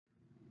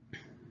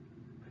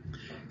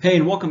Hey,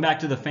 and welcome back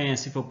to the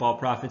Fantasy Football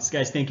Profits.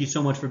 Guys, thank you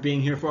so much for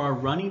being here for our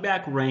running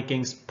back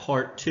rankings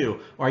part 2.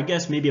 Or I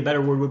guess maybe a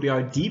better word would be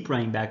our deep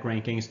running back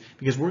rankings,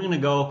 because we're going to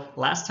go,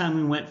 last time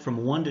we went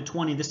from 1 to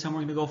 20, this time we're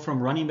going to go from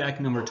running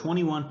back number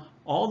 21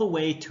 all the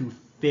way to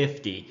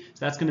 50.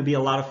 So that's going to be a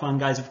lot of fun,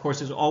 guys. Of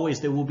course, as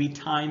always, there will be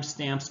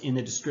timestamps in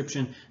the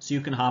description so you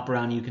can hop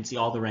around and you can see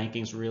all the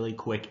rankings really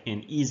quick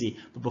and easy.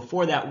 But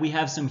before that, we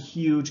have some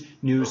huge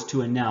news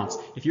to announce.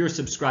 If you're a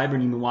subscriber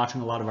and you've been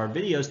watching a lot of our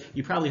videos,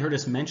 you probably heard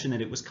us mention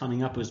that it was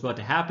coming up, it was about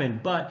to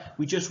happen, but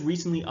we just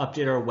recently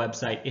updated our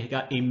website. It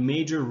got a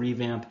major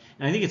revamp,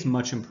 and I think it's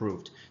much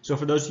improved. So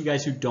for those of you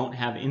guys who don't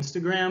have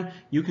Instagram,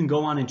 you can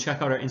go on and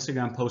check out our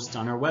Instagram posts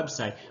on our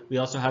website. We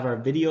also have our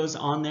videos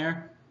on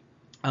there.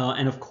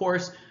 And of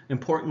course,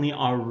 importantly,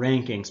 our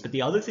rankings. But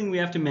the other thing we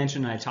have to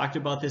mention, and I talked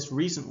about this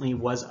recently,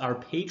 was our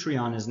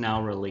Patreon is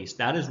now released.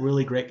 That is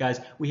really great,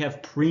 guys. We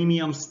have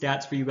premium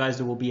stats for you guys.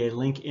 There will be a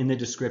link in the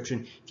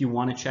description. If you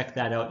want to check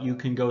that out, you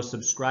can go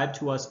subscribe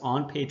to us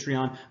on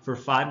Patreon for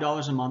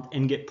 $5 a month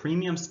and get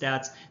premium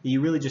stats that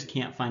you really just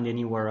can't find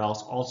anywhere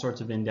else. All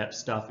sorts of in-depth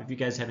stuff. If you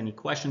guys have any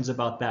questions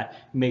about that,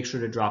 make sure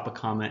to drop a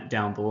comment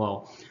down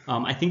below.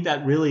 I think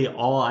that really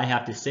all I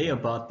have to say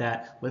about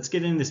that. Let's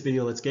get into this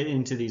video. Let's get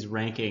into these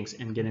rankings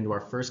and get into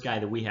our first guy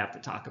that we have to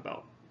talk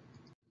about.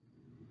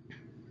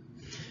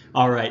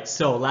 All right,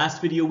 so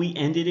last video we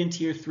ended in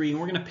tier 3, and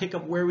we're going to pick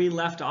up where we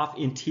left off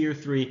in tier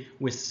 3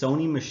 with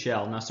Sony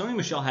Michel. Now, Sony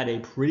Michel had a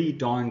pretty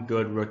darn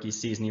good rookie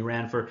season. He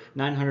ran for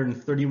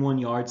 931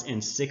 yards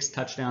and 6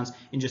 touchdowns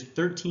in just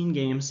 13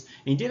 games,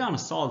 and he did on a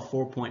solid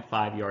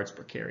 4.5 yards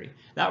per carry.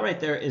 That right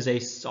there is a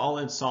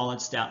solid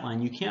stat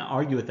line. You can't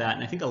argue with that,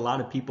 and I think a lot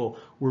of people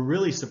were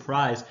really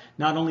surprised.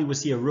 Not only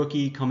was he a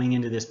rookie coming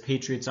into this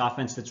Patriots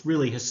offense that's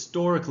really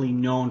historically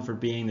known for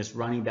being this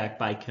running back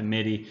by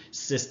committee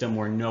system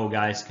where no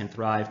guys can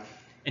thrive,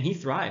 and he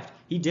thrived.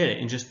 He did it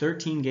in just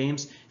 13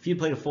 games. If he had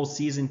played a full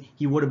season,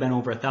 he would have been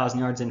over 1,000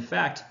 yards. In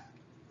fact,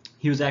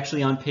 he was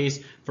actually on pace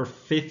for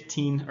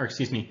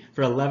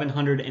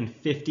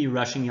 1,150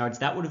 rushing yards.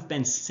 That would have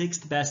been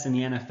 6th best in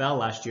the NFL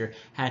last year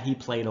had he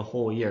played a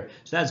whole year.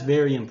 So that's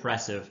very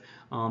impressive.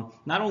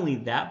 Not only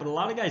that, but a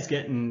lot of guys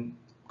get in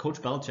Coach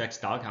Belichick's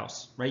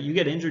doghouse, right? You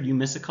get injured, you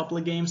miss a couple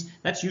of games.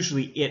 That's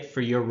usually it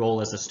for your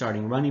role as a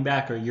starting running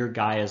back, or your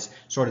guy as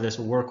sort of this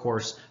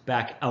workhorse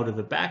back out of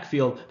the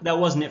backfield. But that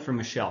wasn't it for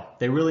Michel.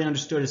 They really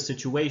understood his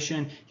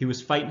situation. He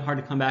was fighting hard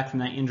to come back from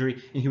that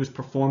injury, and he was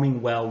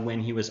performing well when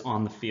he was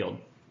on the field.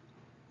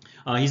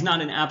 He's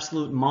not an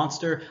absolute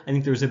monster. I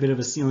think there's a bit of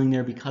a ceiling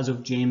there because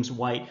of James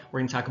White. We're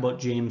going to talk about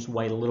James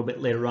White a little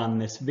bit later on in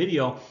this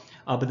video.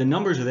 But the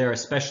numbers are there,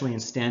 especially in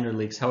standard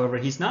leagues. However,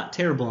 he's not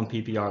terrible in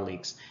PPR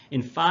leagues.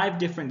 In 5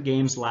 different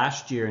games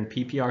last year in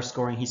PPR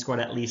scoring, he scored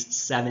at least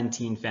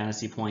 17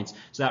 fantasy points.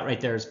 So that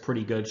right there is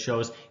pretty good.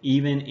 Shows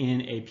even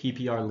in a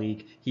PPR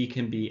league, he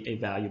can be a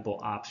valuable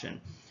option.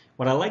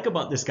 What I like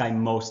about this guy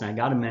most, and I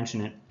got to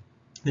mention it,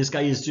 this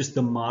guy is just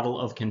the model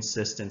of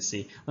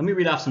consistency. Let me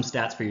read off some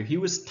stats for you. He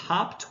was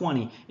top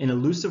 20 in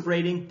elusive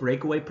rating,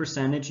 breakaway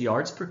percentage,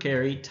 yards per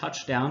carry,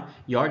 touchdown,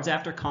 yards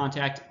after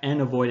contact,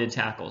 and avoided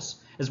tackles.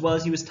 As well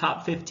as he was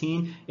top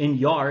 15 in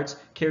yards,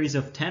 carries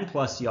of 10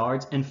 plus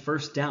yards, and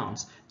first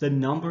downs. The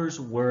numbers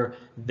were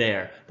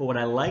there. But what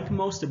I like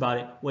most about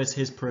it was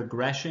his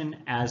progression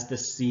as the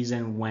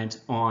season went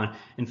on.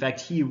 In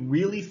fact, he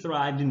really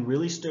thrived and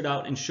really stood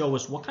out and showed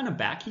us what kind of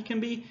back he can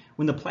be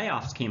when the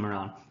playoffs came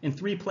around. In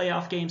 3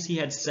 playoff games, he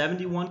had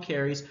 71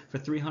 carries for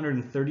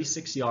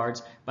 336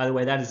 yards. By the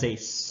way, that is a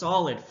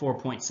solid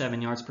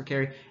 4.7 yards per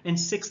carry and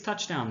 6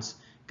 touchdowns.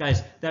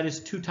 Guys, that is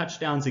 2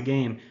 touchdowns a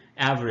game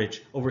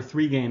average over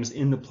 3 games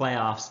in the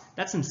playoffs.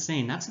 That's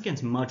insane. That's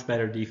against much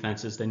better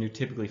defenses than you're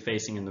typically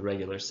facing in the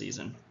regular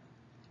season.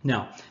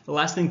 Now, the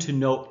last thing to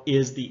note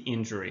is the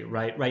injury,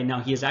 right? Right now,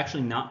 he is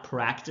actually not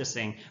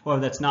practicing.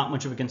 However, that's not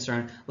much of a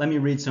concern. Let me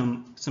read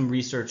some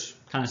research,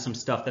 kind of some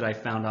stuff that I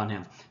found on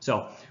him.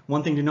 So,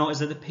 one thing to note is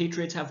that the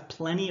Patriots have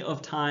plenty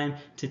of time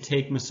to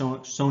take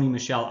Sony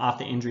Michel off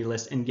the injury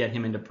list and get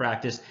him into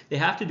practice. They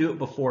have to do it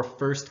before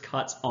first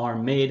cuts are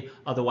made.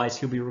 Otherwise,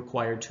 he'll be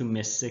required to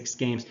miss 6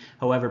 games.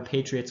 However,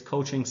 Patriots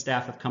coaching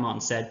staff have come out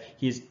and said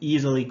he is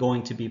easily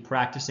going to be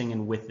practicing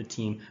and with the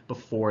team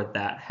before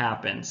that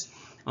happens.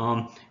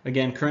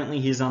 Again, currently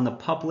he's on the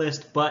PUP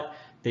list, but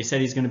they said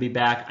he's going to be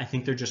back. I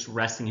think they're just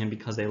resting him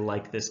because they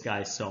like this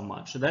guy so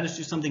much. So that is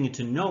just something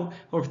to note.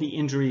 However, the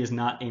injury is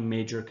not a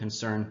major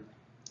concern.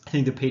 I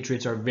think the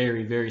Patriots are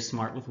very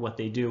smart with what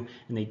they do,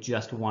 and they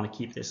just want to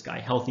keep this guy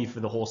healthy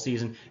for the whole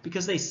season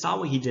because they saw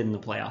what he did in the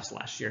playoffs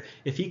last year.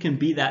 If he can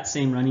be that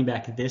same running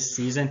back this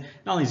season,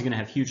 not only is he going to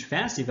have huge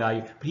fantasy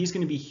value, but he's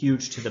going to be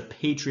huge to the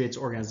Patriots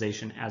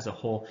organization as a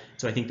whole.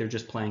 So I think they're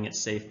just playing it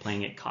safe,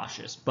 playing it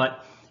cautious.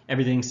 But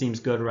everything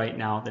seems good right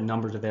now. The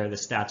numbers are there. The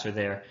stats are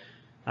there.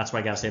 That's what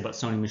I got to say about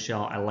Sony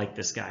Michel. I like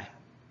this guy.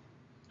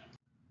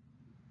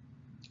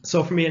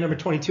 So for me at number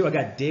 22, I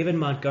got David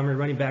Montgomery,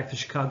 running back for the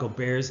Chicago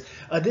Bears.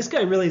 This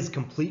guy really is a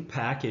complete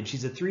package.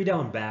 He's a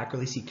 3-down back, or at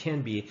least he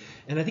can be,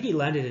 and I think he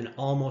landed in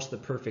almost the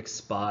perfect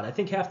spot. I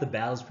think half the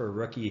battles for a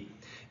rookie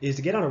is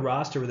to get on a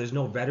roster where there's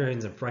no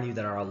veterans in front of you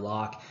that are a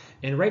lock.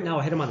 And right now,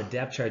 I hit him on the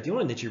depth chart. The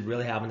only one that you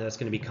really have in there that's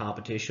going to be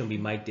competition will be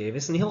Mike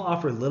Davis, and he'll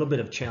offer a little bit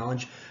of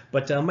challenge,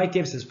 but Mike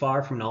Davis is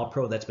far from an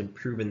all-pro that's been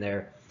proven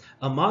there.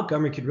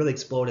 Montgomery could really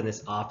explode in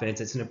this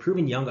offense. It's an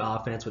improving young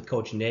offense with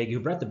Coach Nagy, who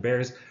brought the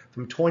Bears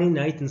from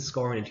 29th in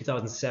scoring in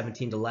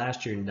 2017 to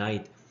last year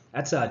 9th.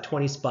 That's a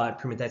 20-spot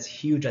improvement. That's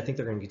huge. I think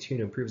they're going to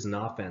continue to improve as an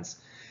offense.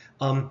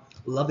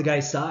 Love the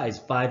guy's size,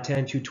 5'10",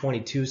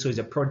 222, so he's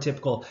a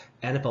prototypical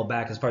NFL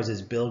back as far as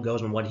his build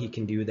goes and what he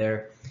can do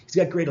there. He's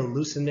got great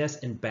elusiveness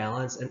and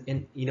balance.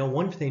 And you know,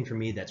 one thing for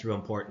me that's real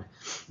important,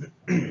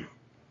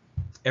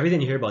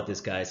 everything you hear about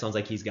this guy sounds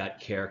like he's got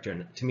character,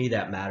 and to me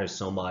that matters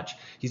so much.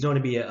 He's known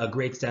to be a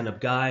great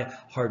stand-up guy,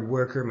 hard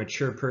worker,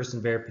 mature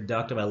person, very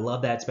productive. I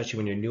love that, especially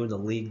when you're new in the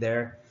league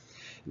there.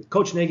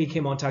 Coach Nagy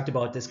came on and talked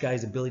about this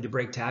guy's ability to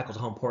break tackles,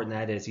 how important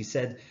that is. He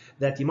said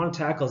that the amount of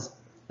tackles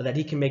that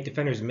he can make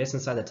defenders miss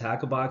inside the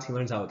tackle box. He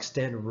learns how to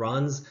extend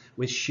runs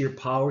with sheer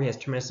power. He has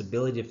tremendous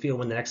ability to feel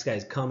when the next guy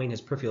is coming.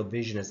 His peripheral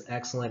vision is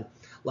excellent.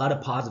 A lot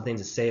of positive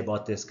things to say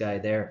about this guy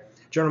there.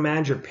 General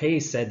Manager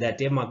Pace said that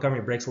David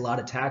Montgomery breaks a lot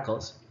of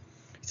tackles.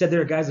 He said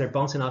there are guys that are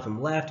bouncing off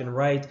him left and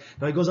right.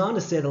 Now he goes on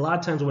to say that a lot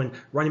of times when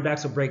running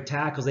backs will break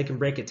tackles, they can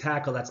break a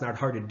tackle. That's not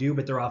hard to do,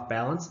 but they're off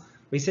balance. But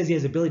he says he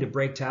has the ability to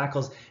break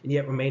tackles and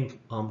yet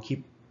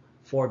keep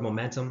forward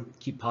momentum,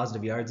 keep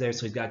positive yards there.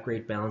 So he's got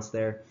great balance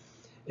there.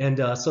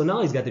 And so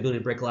now he's got the ability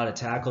to break a lot of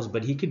tackles,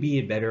 but he could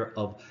be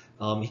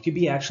he could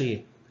be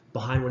actually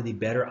behind one of the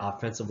better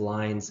offensive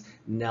lines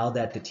now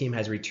that the team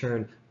has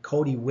returned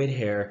Cody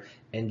Whitehair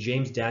and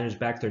James Daniels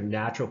back to their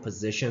natural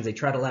positions. They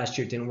tried it last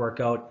year, it didn't work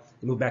out.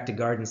 They moved back to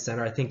guard and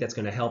center. I think that's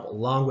going to help,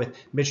 along with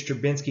Mitch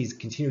Trubinsky's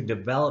continued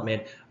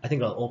development. I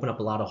think it'll open up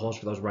a lot of holes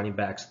for those running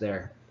backs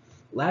there.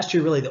 Last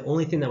year, really, the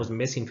only thing that was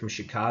missing from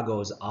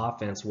Chicago's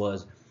offense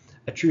was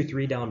a true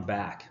 3-down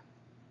back.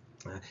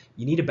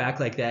 You need a back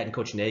like that in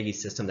Coach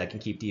Nagy's system that can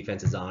keep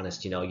defenses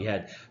honest. You know, you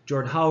had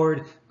Jordan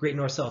Howard, great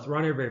north-south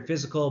runner, very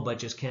physical, but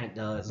just can't.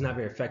 Is not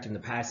very effective in the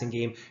passing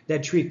game. They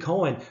had Tarik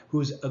Cohen,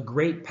 who's a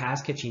great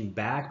pass-catching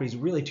back, but he's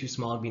really too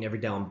small to be an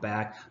every-down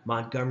back.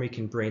 Montgomery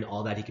can bring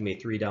all that. He can be a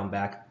 3-down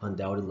back,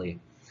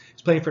 undoubtedly.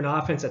 He's playing for an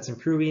offense that's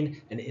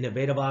improving, an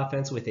innovative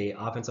offense with a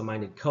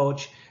offensive-minded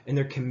coach, and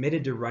they're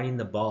committed to running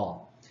the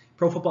ball.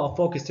 Pro Football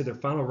Focus to their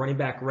final running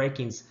back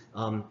rankings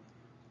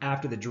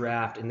after the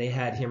draft, and they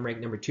had him ranked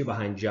number 2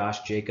 behind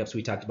Josh Jacobs.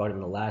 We talked about him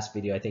in the last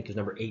video. I think he's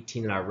number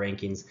 18 in our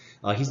rankings.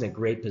 He's in a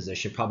great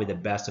position, probably the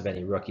best of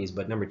any rookies,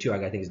 but number 2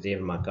 I think is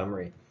David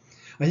Montgomery.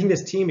 I think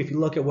this team, if you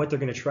look at what they're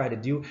going to try to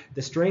do,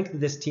 the strength of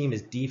this team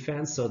is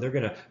defense, so they're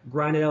going to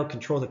grind it out,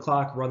 control the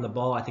clock, run the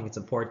ball. I think it's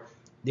important.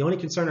 The only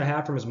concern I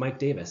have for him is Mike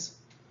Davis.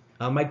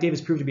 Mike Davis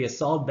proved to be a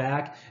solid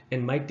back,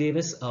 and Mike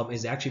Davis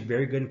is actually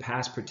very good in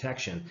pass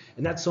protection.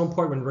 And that's so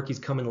important when rookies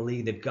come in the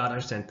league. They've got to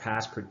understand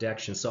pass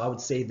protection. So I would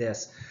say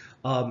this.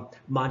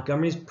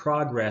 Montgomery's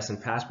progress in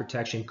pass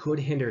protection could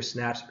hinder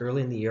snaps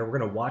early in the year. We're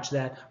going to watch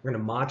that. We're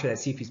going to monitor that,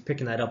 see if he's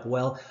picking that up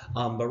well.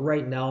 But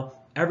right now,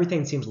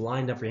 everything seems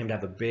lined up for him to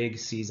have a big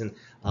season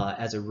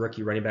as a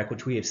rookie running back,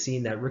 which we have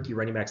seen that rookie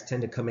running backs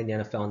tend to come in the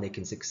NFL and they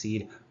can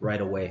succeed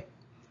right away.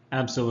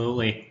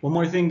 Absolutely. One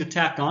more thing to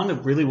tack on to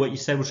really what you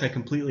said, which I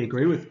completely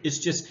agree with, it's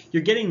just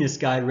you're getting this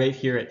guy right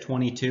here at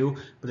 22,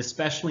 but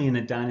especially in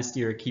a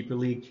dynasty or a keeper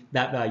league,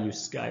 that value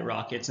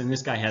skyrockets, and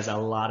this guy has a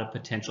lot of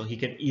potential. He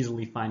could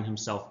easily find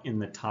himself in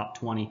the top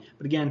 20.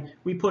 But again,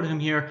 we put him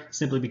here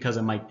simply because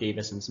of Mike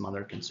Davis and some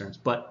other concerns,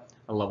 but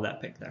I love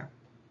that pick there.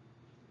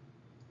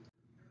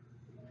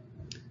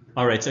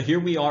 All right, so here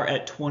we are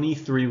at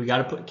 23. We got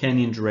to put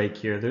Kenyan Drake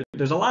here.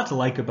 There's a lot to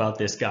like about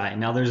this guy.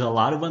 Now, there's a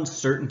lot of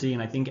uncertainty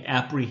and I think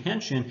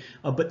apprehension,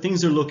 but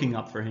things are looking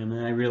up for him,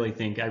 and I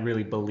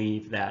really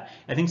believe that.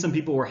 I think some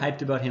people were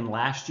hyped about him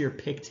last year,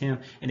 picked him,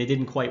 and it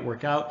didn't quite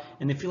work out,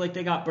 and they feel like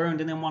they got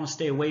burned and then want to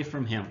stay away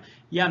from him.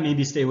 Yeah,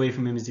 maybe stay away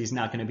from him as he's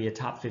not going to be a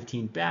top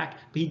 15 back,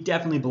 but he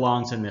definitely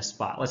belongs in this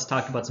spot. Let's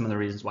talk about some of the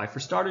reasons why.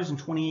 For starters, in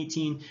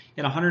 2018, he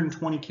had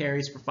 120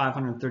 carries for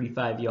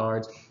 535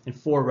 yards and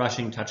 4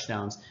 rushing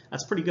touchdowns.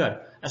 That's pretty good.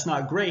 That's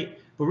not great,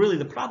 but really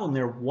the problem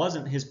there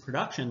wasn't his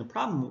production. The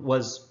problem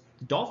was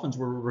the Dolphins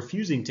were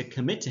refusing to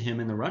commit to him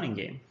in the running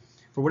game.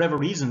 For whatever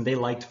reason, they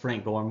liked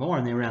Frank Gore more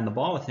and they ran the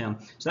ball with him.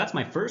 So that's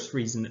my first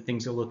reason that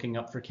things are looking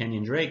up for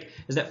Kenyan Drake,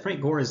 is that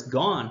Frank Gore is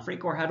gone.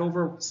 Frank Gore had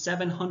over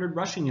 700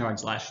 rushing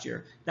yards last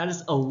year. That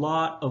is a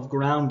lot of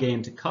ground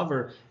game to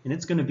cover, and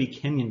it's going to be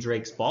Kenyan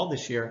Drake's ball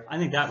this year. I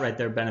think that right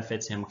there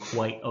benefits him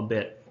quite a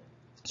bit.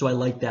 So I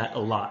like that a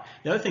lot.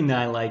 The other thing that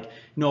I like,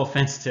 no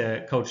offense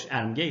to Coach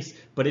Adam Gase,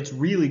 but it's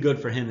really good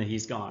for him that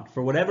he's gone.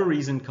 For whatever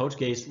reason, Coach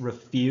Gase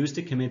refused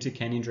to commit to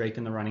Kenyan Drake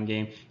in the running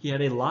game. He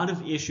had a lot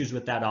of issues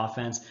with that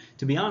offense.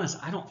 To be honest,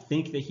 I don't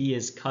think that he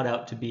is cut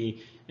out to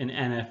be an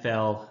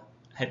NFL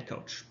head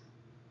coach.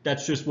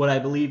 That's just what I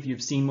believe.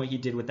 You've seen what he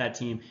did with that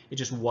team. It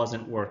just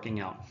wasn't working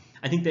out.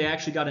 I think they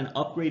actually got an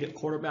upgrade at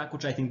quarterback,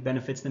 which I think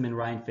benefits them in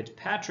Ryan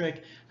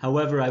Fitzpatrick.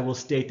 However, I will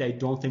state that I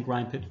don't think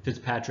Ryan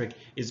Fitzpatrick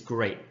is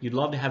great. You'd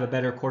love to have a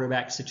better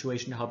quarterback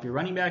situation to help your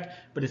running back,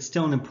 but it's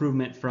still an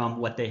improvement from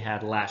what they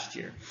had last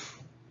year.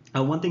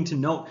 One thing to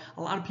note,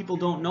 a lot of people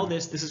don't know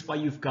this. This is why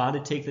you've got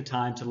to take the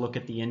time to look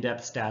at the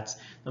in-depth stats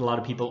that a lot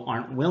of people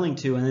aren't willing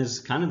to, and this is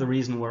kind of the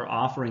reason we're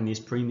offering these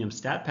premium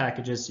stat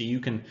packages so you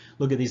can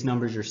look at these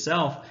numbers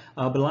yourself.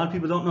 But a lot of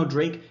people don't know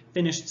Drake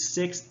finished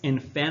 6th in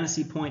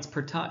fantasy points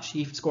per touch.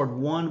 He scored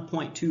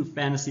 1.2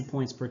 fantasy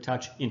points per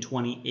touch in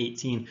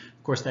 2018.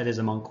 Of course, that is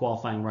among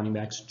qualifying running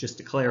backs, just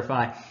to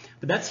clarify.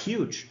 But that's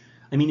huge.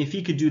 I mean, if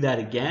he could do that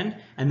again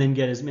and then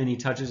get as many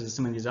touches as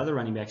some of these other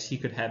running backs, he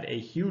could have a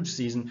huge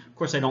season. Of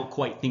course, I don't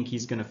quite think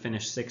he's going to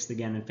finish 6th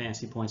again in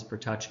fantasy points per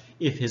touch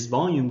if his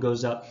volume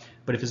goes up.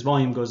 But if his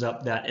volume goes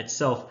up, that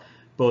itself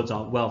bodes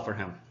well for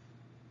him.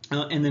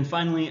 And then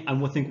finally, I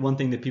think one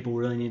thing that people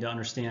really need to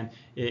understand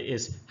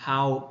is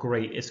how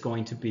great it's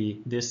going to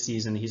be this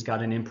season. He's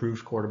got an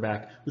improved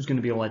quarterback who's going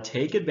to be able to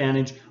take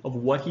advantage of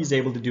what he's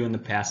able to do in the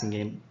passing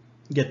game.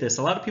 Get this,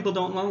 a lot of people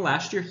don't know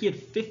last year he had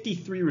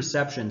 53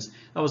 receptions.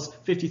 That was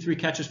 53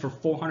 catches for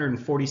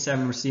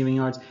 447 receiving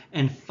yards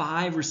and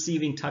 5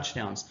 receiving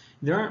touchdowns.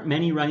 There aren't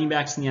many running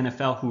backs in the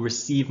NFL who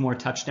receive more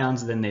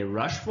touchdowns than they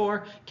rush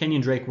for.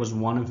 Kenyan Drake was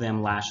one of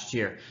them last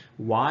year.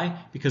 Why?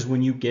 Because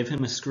when you give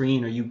him a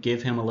screen or you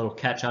give him a little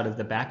catch out of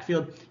the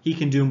backfield, he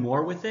can do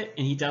more with it,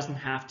 and he doesn't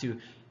have to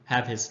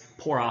have his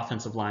poor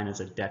offensive line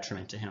as a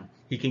detriment to him.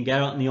 He can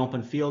get out in the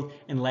open field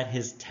and let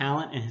his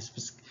talent and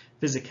his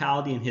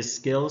physicality and his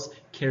skills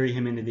carry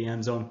him into the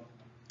end zone.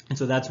 And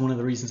so that's one of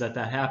the reasons that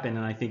happened,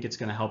 and I think it's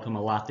going to help him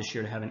a lot this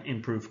year to have an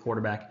improved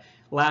quarterback.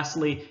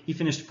 Lastly, he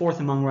finished 4th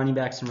among running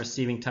backs in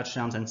receiving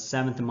touchdowns and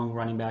 7th among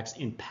running backs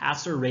in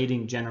passer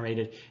rating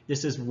generated.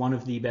 This is one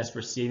of the best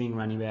receiving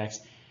running backs.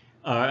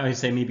 I'd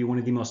say maybe one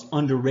of the most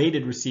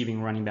underrated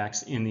receiving running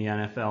backs in the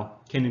NFL.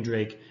 Kenyan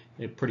Drake,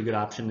 a pretty good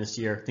option this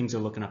year. Things are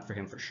looking up for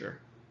him for sure.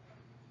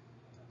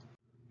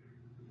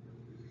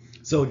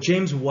 So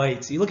James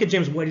White, you look at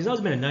James White, he's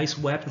always been a nice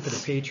weapon for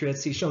the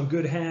Patriots. He's shown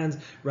good hands,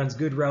 runs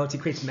good routes, he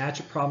creates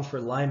matchup problems for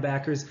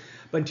linebackers.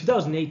 But in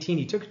 2018,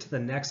 he took it to the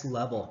next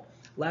level.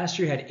 Last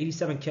year, he had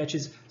 87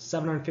 catches,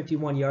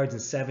 751 yards,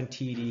 and 7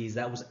 TDs.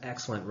 That was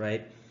excellent,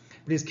 right?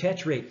 But his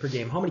catch rate per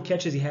game, how many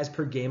catches he has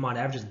per game on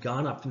average has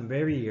gone up from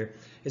every year.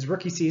 His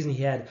rookie season,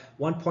 he had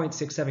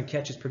 1.67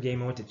 catches per game.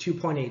 He went to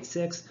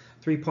 2.86,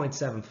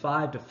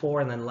 3.75 to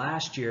 4, and then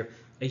last year,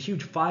 a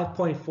huge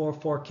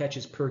 5.44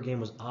 catches per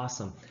game was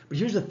awesome. But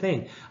here's the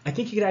thing. I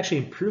think he could actually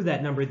improve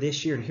that number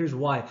this year, and here's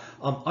why.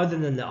 Other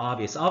than the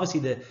obvious.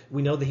 Obviously,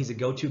 we know that he's a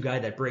go-to guy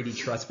that Brady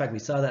trusts. In fact, we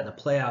saw that in the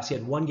playoffs. He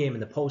had one game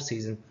in the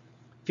postseason,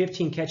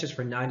 15 catches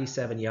for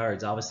 97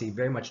 yards. Obviously,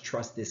 very much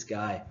trust this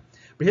guy.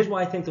 But here's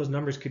why I think those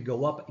numbers could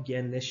go up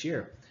again this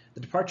year.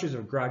 The departures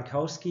of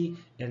Gronkowski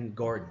and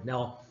Gordon.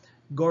 Now,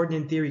 Gordon,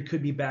 in theory,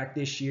 could be back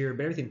this year,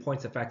 but everything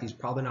points to the fact he's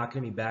probably not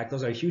going to be back.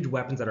 Those are huge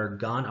weapons that are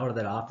gone out of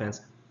that offense.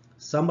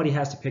 Somebody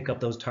has to pick up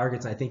those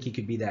targets, and I think he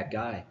could be that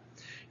guy.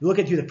 You look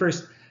at through the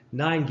first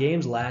 9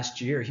 games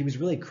last year, he was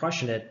really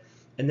crushing it,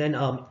 and then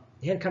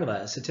he had kind of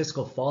a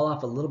statistical fall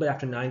off a little bit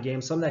after 9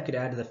 games. Some of that could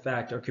add to the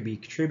fact, or could be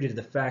contributed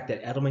to the fact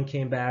that Edelman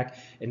came back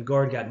and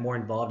Gordon got more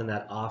involved in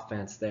that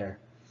offense there.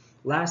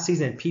 Last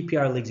season in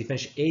PPR leagues, he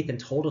finished 8th in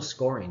total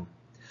scoring,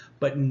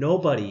 but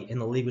nobody in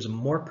the league was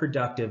more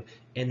productive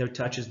in their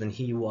touches than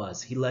he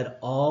was. He led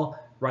all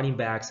running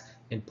backs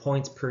in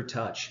points per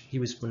touch. He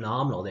was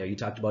phenomenal there. You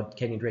talked about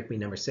Kenyan Drake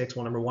being number 6.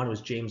 Well, number 1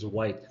 was James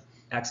White.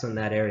 Excellent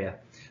in that area.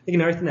 I think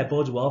another thing that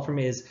bodes well for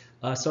me is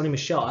Sony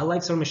Michel. I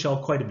like Sony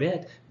Michel quite a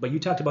bit, but you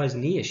talked about his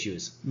knee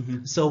issues.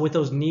 So with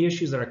those knee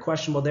issues that are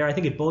questionable there, I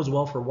think it bodes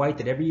well for White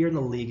that every year in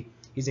the league,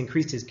 he's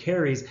increased his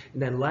carries.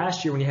 And then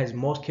last year when he had his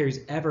most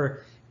carries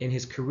ever in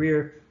his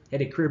career, he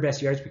had a career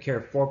best yards per carry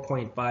of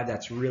 4.5.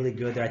 That's really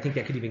good there. I think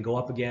that could even go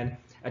up again.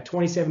 At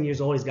 27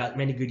 years old, he's got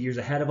many good years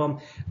ahead of him.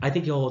 I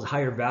think he'll hold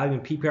higher value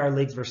in PPR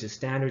leagues versus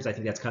standards. I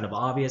think that's kind of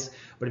obvious.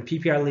 But in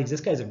PPR leagues, this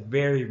guy's a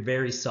very,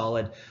 very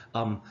solid,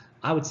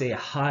 I would say a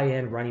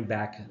high-end running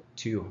back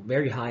 2.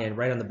 Very high-end,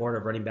 right on the border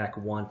of running back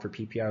 1 for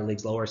PPR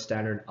leagues. Lower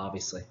standard,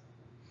 obviously.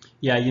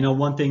 Yeah, you know,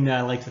 one thing that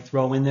I like to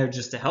throw in there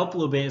just to help a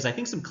little bit is I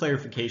think some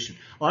clarification.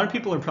 A lot of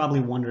people are probably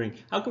wondering,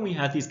 how can we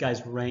have these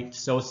guys ranked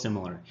so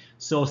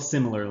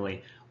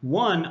similarly?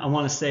 One, I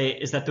want to say,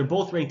 is that they're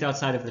both ranked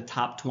outside of the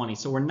top 20,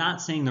 so we're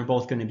not saying they're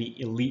both going to be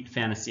elite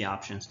fantasy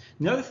options.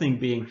 The other thing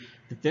being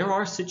that there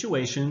are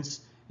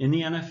situations in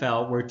the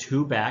NFL where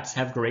 2 backs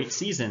have great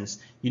seasons.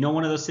 You know,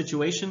 one of those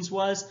situations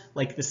was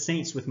like the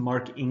Saints with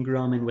Mark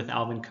Ingram and with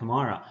Alvin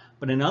Kamara.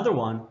 But another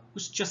one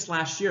was just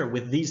last year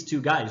with these 2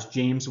 guys,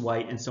 James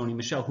White and Sony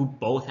Michel, who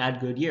both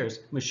had good years.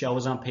 Michel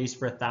was on pace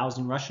for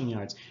 1,000 rushing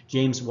yards.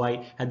 James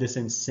White had this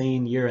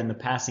insane year in the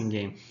passing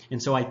game.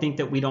 And so I think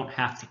that we don't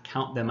have to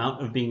count them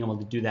out of being able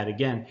to do that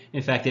again.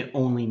 In fact, it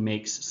only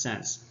makes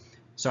sense.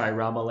 Sorry,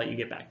 Rob, I'll let you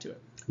get back to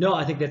it. No,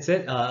 I think that's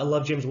it. I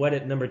love James White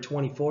at number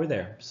 24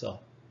 there. So.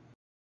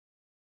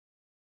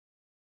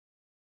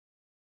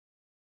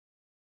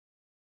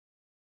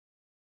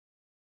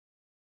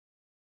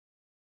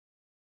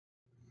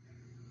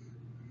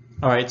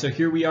 All right, so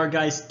here we are,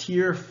 guys.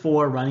 Tier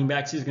 4 running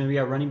backs. These are going to be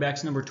our running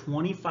backs number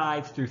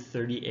 25 through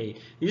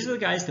 38. These are the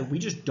guys that we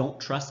just don't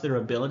trust their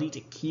ability to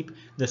keep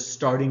the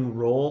starting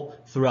role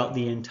throughout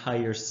the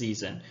entire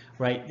season,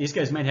 right? These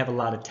guys might have a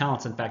lot of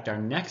talents. In fact, our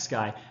next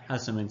guy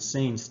has some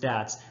insane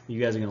stats that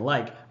you guys are going to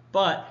like,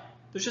 but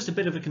there's just a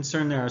bit of a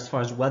concern there as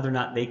far as whether or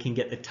not they can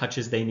get the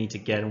touches they need to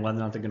get and whether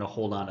or not they're going to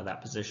hold on to that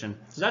position.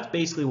 So that's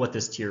basically what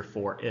this tier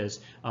 4 is.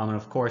 And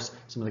of course,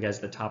 some of the guys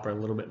at the top are a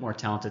little bit more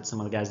talented, some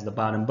of the guys at the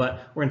bottom,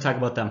 but we're going to talk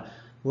about them.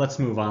 Let's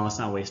move on. Let's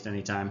not waste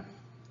any time.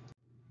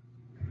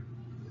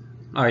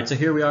 All right, so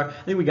here we are.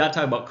 I think we got to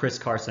talk about Chris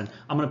Carson.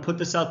 I'm going to put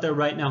this out there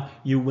right now.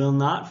 You will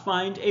not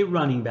find a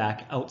running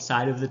back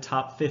outside of the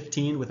top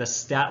 15 with a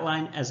stat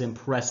line as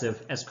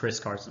impressive as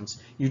Chris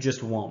Carson's. You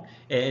just won't.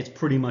 It's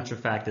pretty much a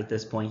fact at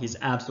this point. He's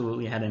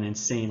absolutely had an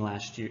insane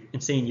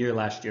year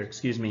last year.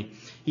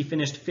 He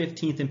finished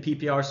 15th in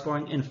PPR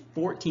scoring and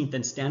 14th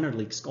in Standard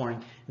League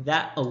scoring.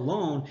 That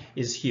alone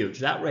is huge.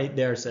 That right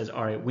there says,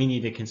 all right, we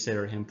need to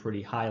consider him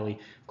pretty highly.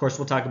 Of course,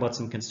 we'll talk about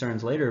some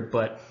concerns later,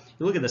 but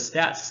you look at the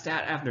stats,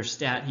 stat after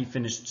stat, he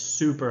finished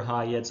super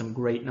high. He had some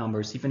great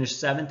numbers. He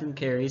finished 7th in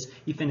carries.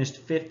 He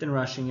finished 5th in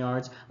rushing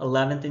yards,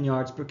 11th in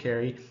yards per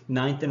carry,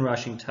 9th in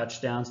rushing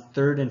touchdowns,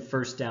 3rd in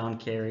first down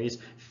carries,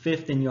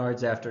 5th in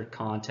yards after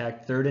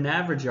contact, 3rd in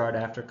average yard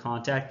after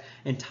contact,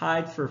 and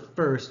tied for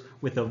 1st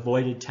with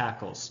avoided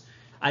tackles.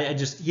 He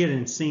had an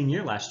insane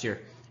year last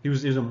year. He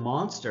was a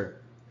monster.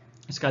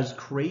 This guy's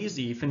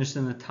crazy. He finished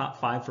in the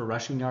top 5 for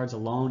rushing yards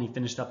alone. He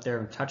finished up there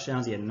in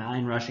touchdowns. He had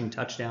 9 rushing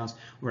touchdowns,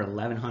 over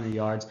 1,100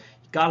 yards.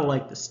 You gotta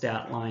like the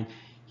stat line.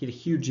 He had a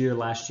huge year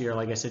last year.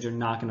 Like I said, you're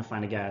not going to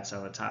find a guy outside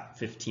of the top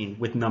 15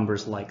 with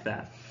numbers like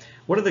that.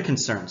 What are the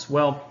concerns?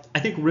 Well,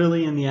 I think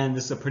really in the end,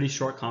 this is a pretty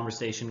short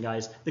conversation,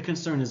 guys. The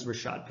concern is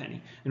Rashad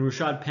Penny. And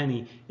Rashad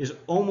Penny is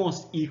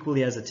almost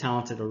equally as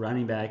talented a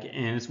running back.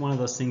 And it's one of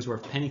those things where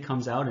if Penny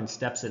comes out and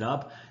steps it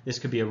up, this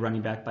could be a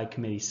running back by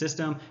committee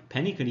system.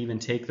 Penny could even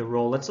take the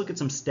role. Let's look at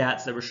some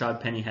stats that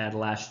Rashad Penny had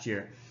last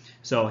year.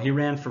 So he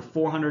ran for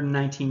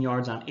 419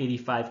 yards on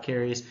 85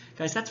 carries.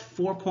 Guys, that's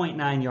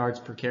 4.9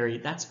 yards per carry.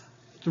 That's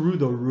through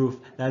the roof.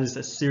 That is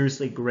a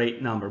seriously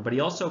great number. But he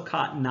also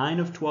caught 9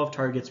 of 12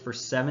 targets for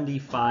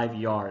 75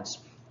 yards.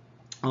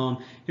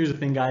 Here's the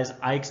thing, guys.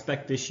 I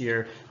expect this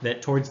year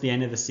that towards the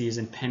end of the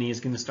season, Penny is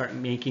going to start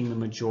making the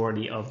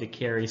majority of the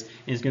carries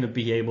and is going to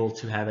be able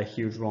to have a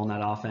huge role in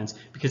that offense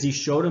because he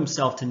showed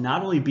himself to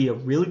not only be a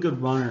really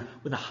good runner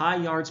with a high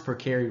yards per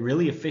carry,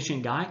 really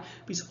efficient guy,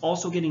 but he's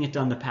also getting it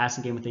done in the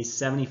passing game with a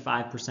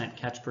 75%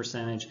 catch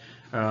percentage.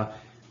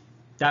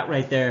 That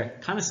right there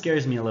kind of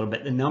scares me a little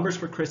bit. The numbers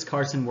for Chris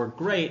Carson were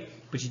great,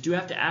 but you do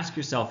have to ask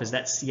yourself, is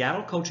that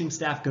Seattle coaching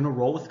staff going to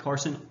roll with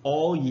Carson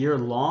all year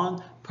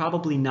long?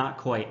 Probably not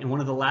quite. And one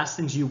of the last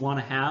things you want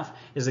to have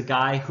is a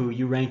guy who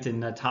you ranked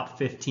in the top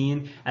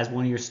 15 as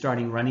one of your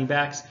starting running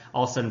backs.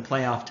 All of a sudden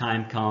playoff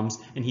time comes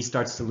and he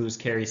starts to lose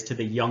carries to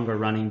the younger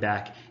running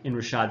back in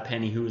Rashad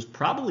Penny, who is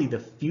probably the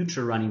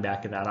future running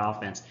back of that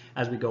offense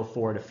as we go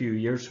forward a few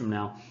years from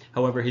now.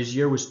 However, his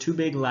year was too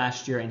big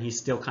last year and he's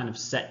still kind of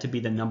set to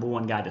be the number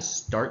 1 guy to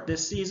start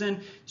this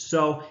season.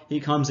 So he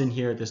comes in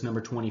here at this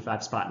number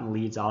 25 spot and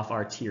leads off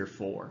our tier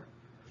 4.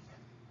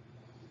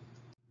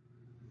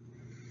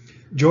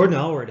 Jordan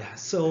Howard.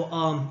 So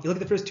you look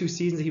at the first 2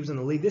 seasons that he was in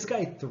the league. This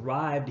guy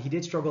thrived. He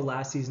did struggle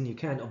last season. You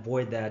can't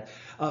avoid that.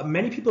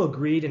 Many people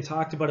agreed and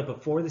talked about it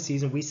before the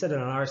season. We said it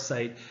on our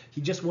site.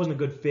 He just wasn't a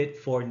good fit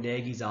for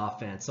Nagy's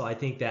offense. So I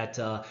think that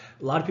a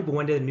lot of people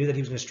went in and knew that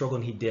he was going to struggle,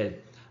 and he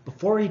did.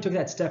 Before he took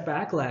that step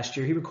back last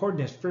year, he recorded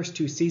in his first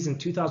 2 seasons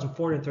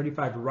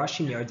 2,435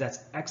 rushing yards. That's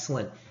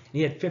excellent. And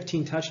he had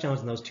 15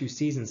 touchdowns in those 2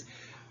 seasons.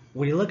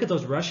 When you look at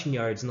those rushing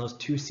yards in those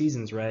 2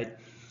 seasons, right,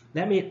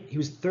 that made he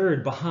was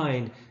 3rd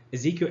behind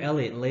Ezekiel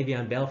Elliott and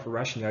Le'Veon Bell for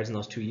rushing yards in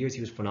those 2 years. He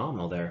was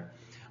phenomenal there.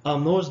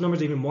 Those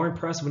numbers are even more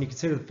impressive when you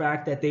consider the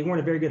fact that they weren't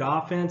a very good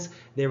offense.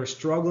 They were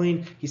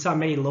struggling. He saw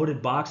many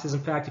loaded boxes. In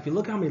fact, if you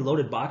look at how many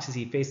loaded boxes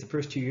he faced the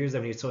first 2 years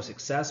when he was so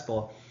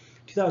successful,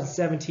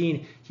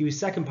 2017, he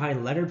was 2nd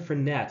behind Leonard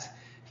Fournette.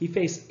 He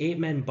faced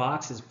 8-man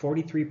boxes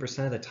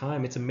 43% of the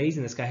time. It's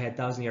amazing this guy had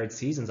 1,000-yard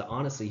seasons.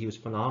 Honestly, he was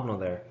phenomenal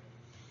there.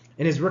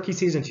 In his rookie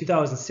season in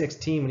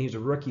 2016, when he was a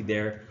rookie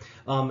there,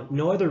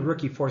 no other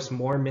rookie forced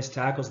more missed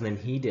tackles than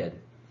he did.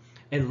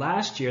 And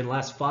last year, in the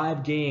last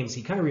 5 games,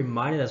 he kind of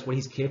reminded us what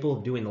he's capable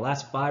of doing. The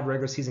last 5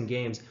 regular season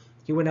games,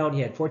 he went out and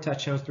he had 4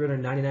 touchdowns,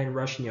 399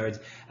 rushing yards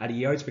at a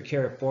yards per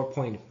carry of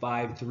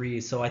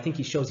 4.53. So I think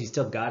he shows he's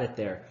still got it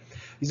there.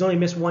 He's only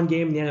missed 1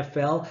 game in the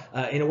NFL,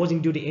 and it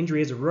wasn't due to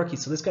injury as a rookie.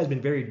 So this guy's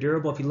been very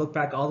durable. If you look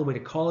back all the way to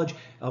college,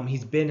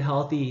 he's been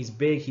healthy. He's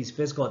big. He's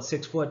physical at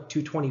 6 foot,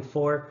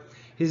 224.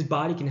 His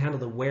body can handle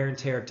the wear and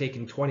tear of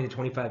taking 20 to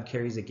 25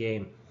 carries a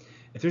game.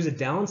 If there's a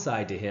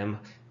downside to him,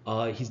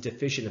 he's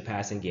deficient in the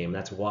passing game.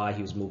 That's why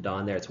he was moved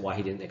on there. It's why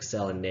he didn't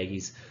excel in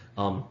Nagy's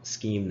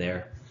scheme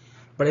there.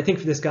 But I think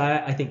for this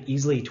guy, I think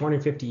easily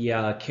 250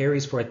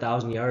 carries for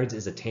 1,000 yards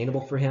is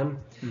attainable for him.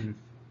 Mm-hmm.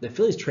 The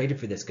Phillies traded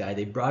for this guy.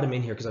 They brought him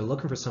in here because they're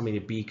looking for somebody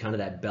to be kind of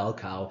that bell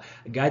cow,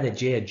 a guy that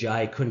Jay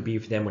Ajayi couldn't be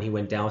for them when he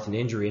went down with an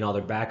injury, and all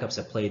their backups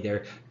that played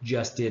there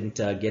just didn't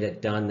get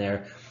it done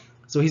there.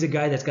 So he's a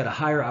guy that's got a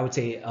higher, I would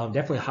say,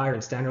 definitely higher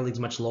in standard leagues,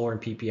 much lower in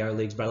PPR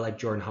leagues, but I like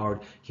Jordan Howard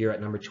here at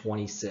number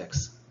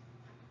 26.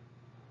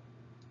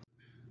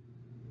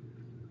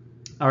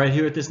 All right,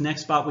 here at this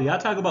next spot, we got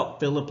to talk about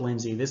Phillip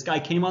Lindsay. This guy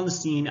came on the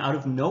scene out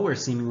of nowhere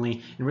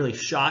seemingly and really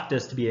shocked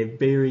us to be a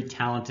very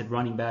talented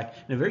running back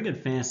and a very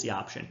good fantasy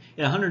option.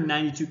 He had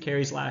 192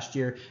 carries last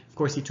year. Of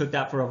course, he took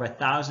that for over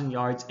 1,000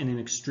 yards and an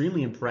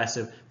extremely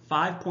impressive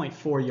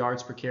 5.4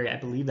 yards per carry. I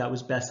believe that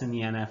was best in the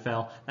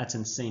NFL. That's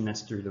insane.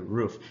 That's through the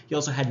roof. He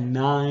also had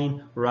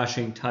 9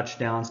 rushing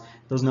touchdowns.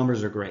 Those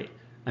numbers are great.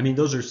 I mean,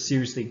 those are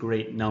seriously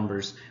great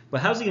numbers.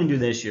 But how's he going to do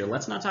this year?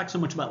 Let's not talk so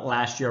much about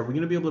last year. Are we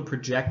going to be able to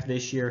project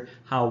this year?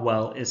 How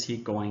well is he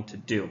going to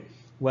do?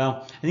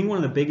 Well, I think one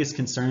of the biggest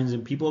concerns,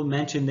 and people have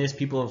mentioned this,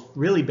 people have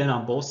really been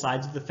on both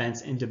sides of the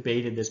fence and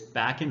debated this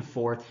back and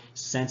forth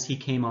since he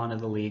came onto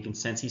the league and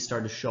since he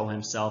started to show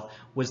himself,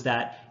 was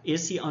that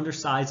is he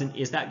undersized and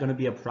is that going to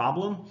be a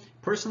problem?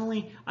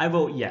 Personally, I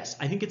vote yes.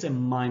 I think it's a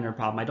minor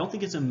problem. I don't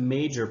think it's a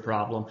major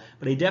problem,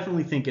 but I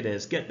definitely think it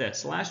is. Get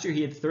this. Last year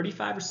he had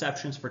 35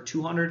 receptions for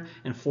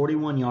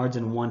 241 yards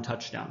and 1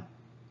 touchdown.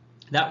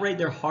 That right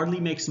there hardly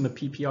makes him a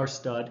PPR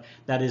stud.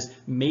 That is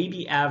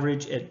maybe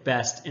average at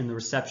best in the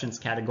receptions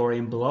category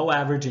and below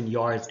average in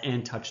yards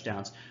and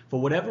touchdowns.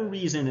 For whatever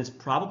reason, it's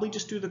probably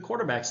just due to the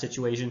quarterback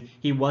situation.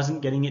 He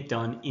wasn't getting it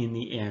done in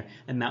the air,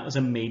 and that was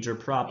a major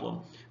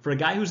problem. For a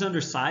guy who's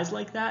undersized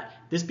like that,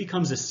 this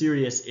becomes a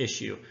serious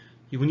issue.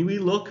 When we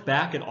look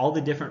back at all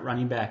the different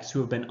running backs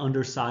who have been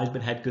undersized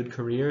but had good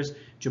careers,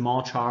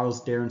 Jamal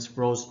Charles, Darren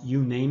Sproles,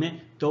 you name it,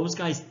 those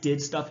guys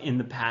did stuff in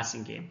the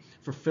passing game.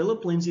 For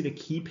Phillip Lindsay to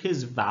keep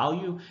his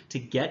value, to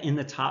get in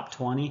the top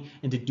 20,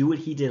 and to do what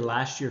he did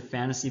last year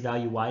fantasy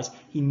value-wise,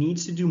 he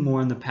needs to do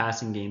more in the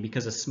passing game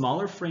because a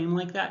smaller frame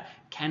like that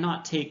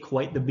cannot take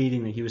quite the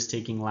beating that he was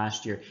taking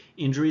last year.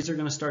 Injuries are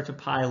going to start to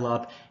pile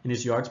up, and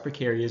his yards per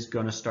carry is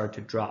going to start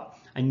to drop.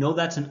 I know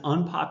that's an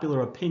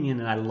unpopular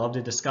opinion, and I'd love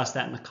to discuss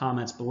that in the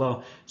comments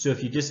below. So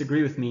if you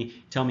disagree with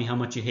me, tell me how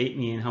much you hate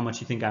me and how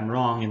much you think I'm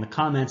wrong in the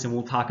comments, and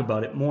we'll talk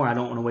about it more. I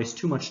don't want to waste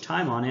too much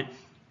time on it.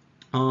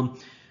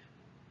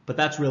 But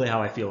that's really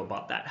how I feel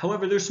about that.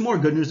 However, there's some more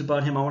good news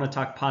about him. I want to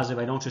talk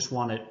positive. I don't just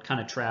want to kind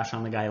of trash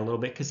on the guy a little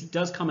bit because he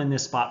does come in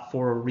this spot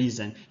for a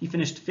reason. He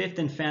finished 5th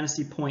in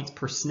fantasy points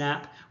per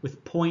snap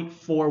with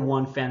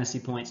 0.41 fantasy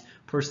points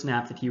per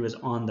snap that he was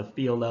on the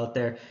field out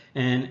there.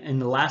 And in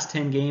the last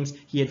 10 games,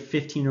 he had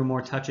 15 or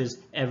more touches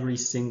every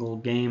single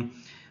game.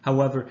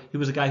 However, he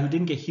was a guy who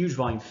didn't get huge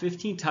volume.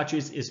 15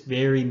 touches is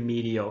very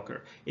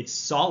mediocre. It's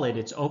solid,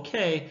 it's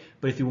okay,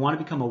 but if you want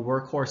to become a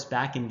workhorse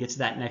back and get to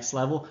that next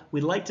level,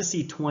 we'd like to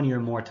see 20 or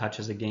more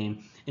touches a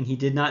game. And he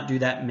did not do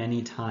that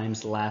many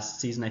times last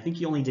season. I think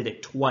he only did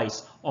it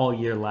twice all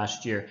year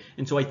last year.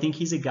 And so I think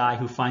he's a guy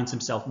who finds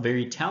himself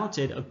very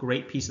talented, a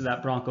great piece of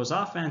that Broncos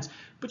offense,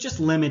 but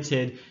just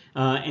limited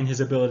in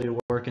his ability to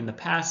work in the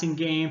passing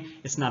game.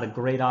 It's not a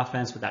great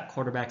offense with that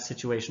quarterback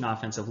situation,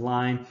 offensive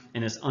line,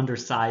 and his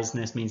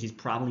undersizedness means he's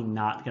probably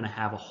not going to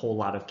have a whole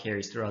lot of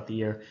carries throughout the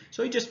year.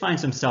 So he just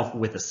finds himself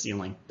with a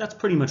ceiling. That's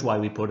pretty much why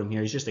we put him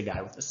here. He's just a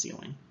guy with a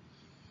ceiling.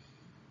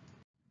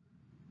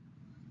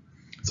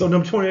 So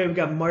number 28, we've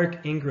got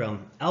Mark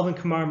Ingram. Alvin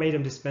Kamara made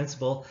him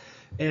dispensable.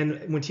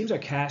 And when teams are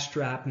cash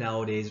strapped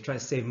nowadays, they're trying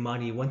to save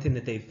money, one thing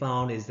that they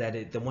found is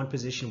that the one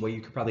position where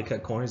you could probably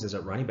cut corners is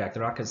at running back.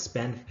 They're not going to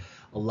spend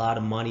a lot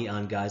of money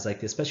on guys like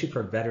this, especially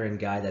for a veteran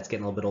guy that's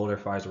getting a little bit older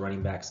as far as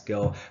running backs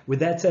go. With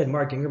that said,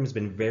 Mark Ingram has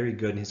been very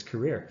good in his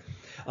career.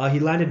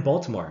 He landed in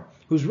Baltimore,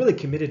 who's really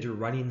committed to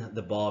running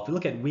the ball. If you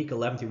look at week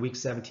 11 through week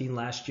 17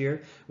 last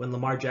year, when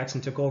Lamar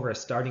Jackson took over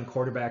as starting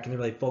quarterback and they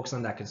really focused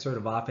on that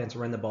conservative offense,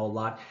 running the ball a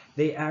lot,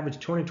 they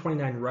averaged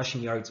 229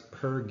 rushing yards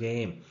per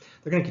game.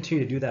 They're going to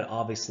continue to do that,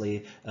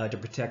 obviously, to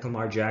protect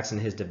Lamar Jackson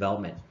and his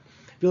development.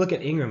 If you look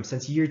at Ingram,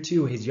 since year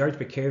 2, his yards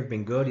per carry have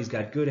been good. He's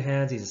got good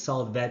hands. He's a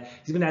solid vet.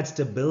 He's going to add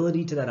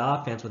stability to that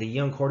offense with a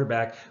young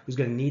quarterback who's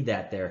going to need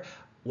that there.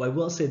 Well, I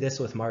will say this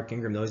with Mark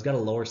Ingram, though. He's got a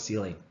lower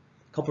ceiling.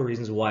 A couple of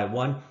reasons why.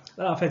 One,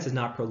 that offense is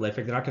not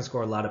prolific. They're not going to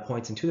score a lot of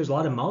points. And two, there's a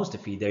lot of mouths to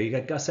feed there. You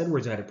got Gus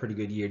Edwards who had a pretty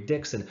good year.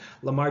 Dixon,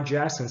 Lamar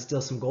Jackson,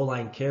 still some goal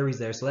line carries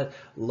there. So that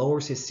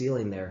lowers his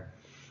ceiling there.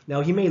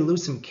 Now, he may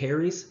lose some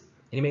carries, and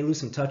he may lose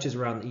some touches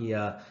around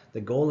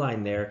the goal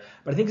line there.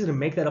 But I think he's going to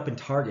make that up in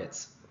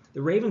targets.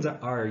 The Ravens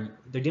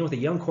they're dealing with a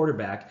young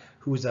quarterback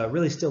who's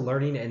really still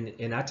learning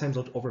and at times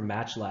looked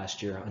overmatched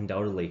last year,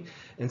 undoubtedly.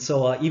 And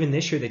so even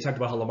this year, they talked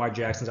about how Lamar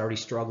Jackson's already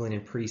struggling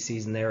in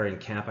preseason there, in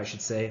camp, I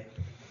should say.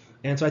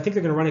 And so I think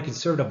they're going to run a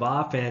conservative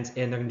offense,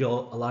 and they're going to do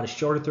a lot of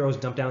shorter throws,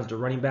 dump downs to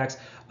running backs.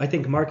 I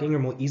think Mark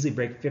Ingram will easily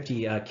break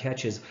 50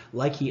 catches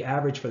like he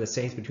averaged for the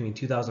Saints between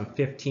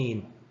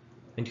 2015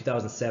 and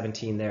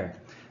 2017 there.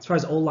 As far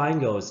as O-line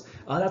goes,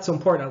 that's so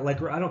important.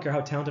 Like, I don't care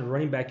how talented a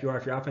running back you are.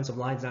 If your offensive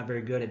line's not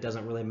very good, it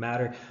doesn't really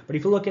matter. But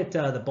if you look at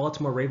the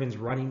Baltimore Ravens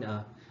running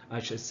I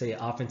should say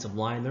offensive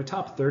line. They're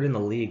top third in the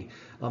league.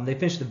 They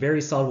finished a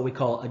very solid what we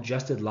call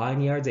adjusted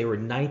line yards. They were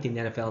 9th in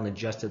the NFL in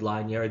adjusted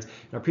line yards.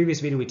 In our previous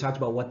video, we talked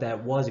about what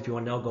that was. If you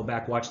want to know, go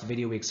back, watch the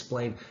video. We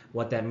explained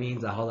what that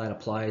means, how that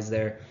applies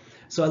there.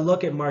 So I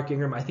look at Mark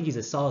Ingram. I think he's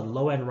a solid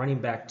low-end running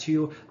back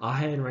 2, a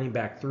high-end running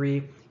back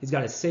 3. He's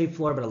got a safe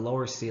floor but a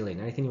lower ceiling.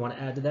 Anything you want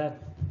to add to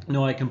that?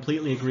 No, I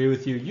completely agree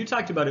with you. You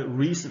talked about it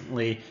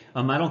recently.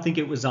 I don't think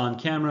it was on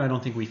camera. I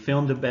don't think we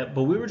filmed a bit,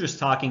 but we were just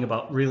talking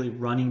about really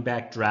running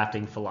back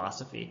drafting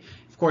philosophy.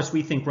 Of course,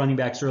 we think running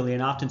backs early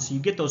and often, so you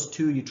get those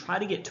 2. You try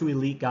to get 2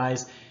 elite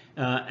guys.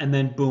 And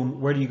then boom,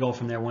 where do you go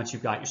from there once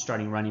you've got your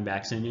starting running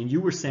backs? And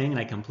you were saying, and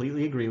I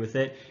completely agree with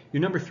it,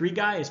 your number 3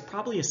 guy is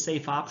probably a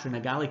safe option,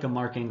 a guy like a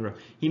Mark Ingram.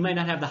 He might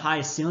not have the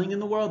highest ceiling in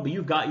the world, but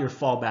you've got your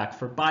fallback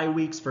for bye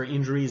weeks, for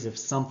injuries if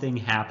something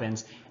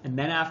happens. And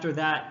then after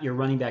that, your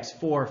running backs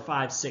 4,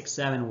 5, 6,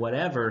 7,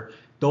 whatever,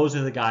 those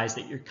are the guys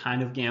that you're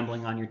kind of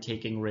gambling on, you're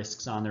taking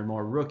risks on. They're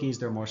more rookies,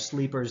 they're more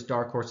sleepers,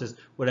 dark horses,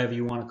 whatever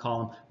you want to call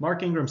them.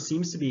 Mark Ingram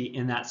seems to be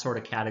in that sort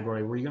of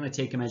category where you're going to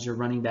take him as your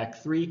running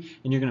back 3,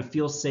 and you're going to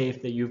feel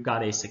safe that you've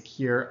got a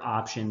secure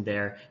option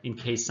there in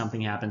case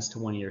something happens to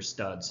one of your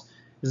studs.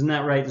 Isn't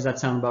that right? Does that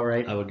sound about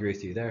right? I would agree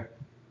with you there.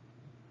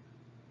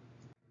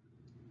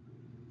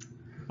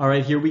 All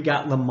right, here we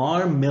got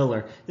Lamar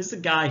Miller. This is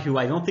a guy who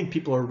I don't think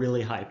people are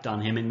really hyped on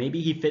him, and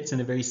maybe he fits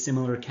in a very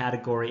similar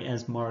category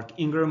as Mark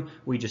Ingram.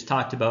 We just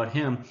talked about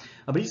him.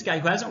 But he's a guy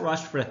who hasn't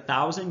rushed for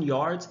 1,000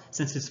 yards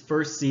since his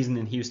first season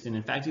in Houston.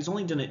 In fact, he's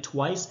only done it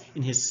twice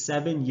in his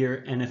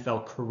 7-year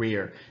NFL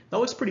career. That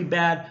looks pretty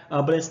bad,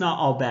 but it's not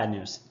all bad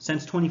news.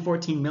 Since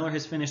 2014, Miller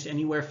has finished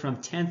anywhere from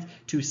 10th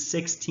to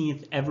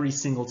 16th every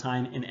single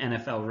time in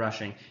NFL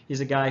rushing. He's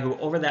a guy who,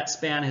 over that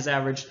span, has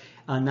averaged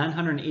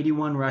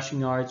 981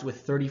 rushing yards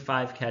with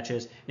 35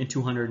 catches and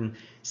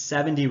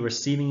 270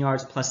 receiving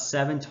yards plus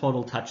 7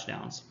 total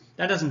touchdowns.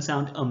 That doesn't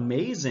sound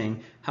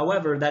amazing.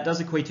 However, that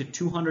does equate to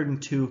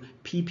 202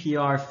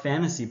 PPR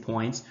fantasy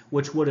points,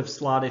 which would have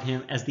slotted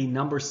him as the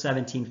number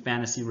 17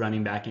 fantasy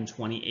running back in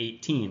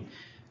 2018.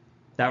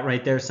 That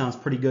right there sounds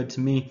pretty good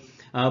to me.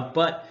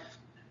 But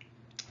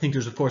I think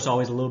there's, of course,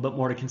 always a little bit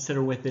more to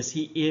consider with this.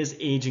 He is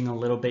aging a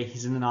little bit.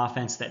 He's in an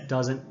offense that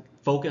doesn't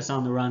focus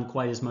on the run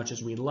quite as much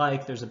as we'd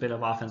like. There's a bit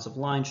of offensive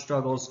line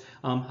struggles.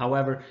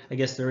 However, I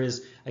guess there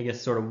is,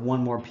 sort of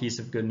one more piece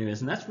of good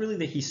news, and that's really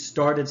that he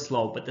started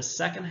slow, but the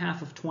second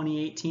half of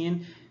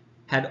 2018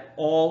 had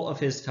all of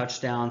his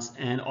touchdowns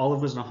and all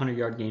of his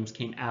 100-yard games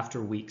came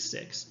after week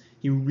 6.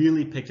 He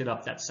really picked it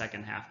up that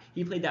second half.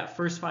 He played that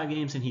first 5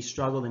 games and he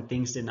struggled and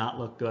things did not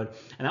look good.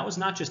 And that was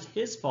not just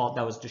his fault.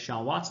 That was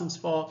Deshaun Watson's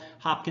fault,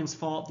 Hopkins'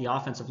 fault, the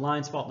offensive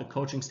line's fault, the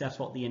coaching staff's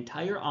fault. The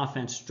entire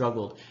offense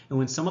struggled. And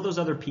when some of those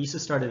other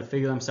pieces started to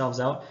figure themselves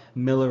out,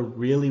 Miller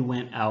really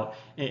went out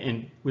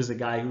and was the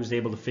guy who was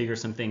able to figure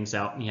some things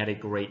out, and he had a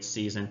great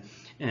season.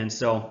 And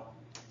so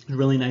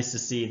really nice to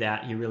see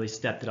that he really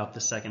stepped it up the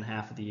second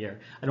half of the year.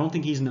 I don't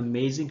think he's an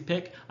amazing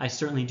pick. I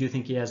certainly do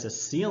think he has a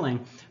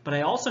ceiling, but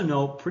I also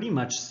know pretty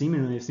much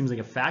seemingly, it seems like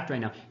a fact right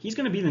now, he's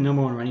going to be the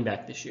number 1 running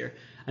back this year.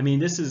 I mean,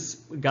 this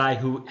is a guy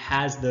who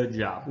has the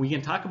job. We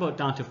can talk about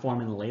D'Onta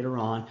Foreman later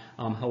on.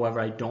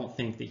 However, I don't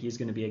think that he's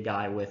going to be a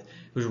guy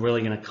who's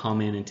really going to come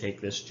in and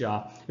take this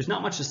job. There's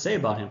not much to say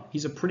about him.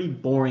 He's a pretty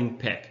boring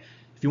pick.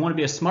 If you want to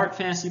be a smart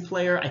fantasy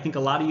player, I think a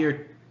lot of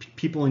your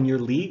people in your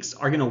leagues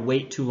are going to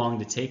wait too long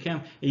to take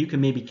him, and you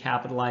can maybe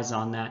capitalize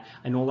on that.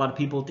 I know a lot of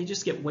people, they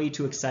just get way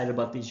too excited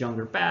about these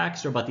younger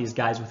backs or about these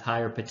guys with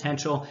higher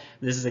potential.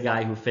 This is a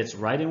guy who fits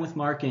right in with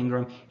Mark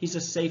Ingram. He's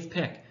a safe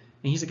pick,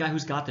 and he's a guy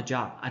who's got the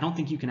job. I don't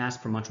think you can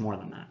ask for much more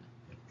than that.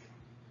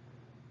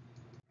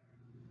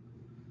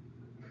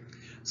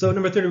 So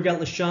number 30, we've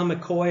got LeSean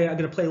McCoy. I'm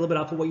going to play a little bit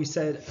off of what you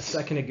said a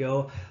second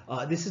ago.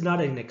 This is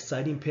not an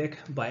exciting pick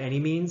by any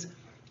means,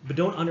 but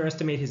don't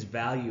underestimate his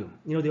value.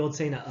 You know the old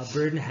saying, a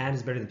bird in the hand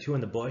is better than 2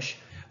 in the bush.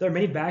 There are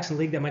many backs in the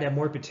league that might have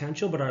more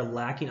potential but are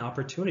lacking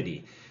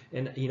opportunity.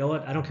 And you know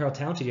what? I don't care how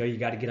talented you are, you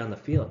got to get on the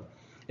field.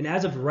 And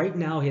as of right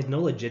now, he has no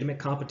legitimate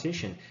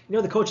competition. You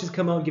know, the coaches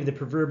come out and give the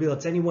proverbial,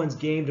 it's anyone's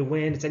game to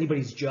win, it's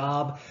anybody's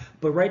job.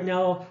 But right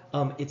now,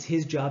 it's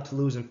his job to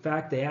lose. In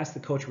fact, they asked the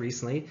coach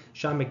recently,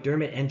 Sean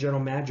McDermott and general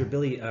manager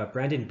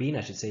Brandon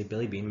Beane,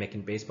 Billy Beane,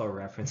 making baseball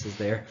references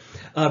there.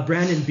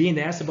 Brandon Beane,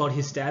 they asked about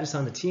his status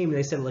on the team, and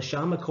they said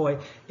LeSean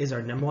McCoy is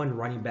our number 1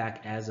 running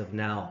back as of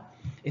now.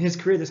 In his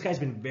career, this guy's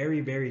been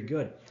very, very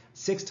good.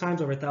 6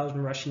 times over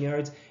 1,000 rushing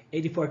yards,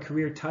 84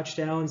 career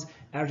touchdowns,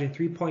 averaging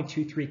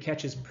 3.23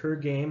 catches per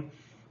game.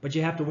 But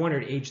you have to wonder,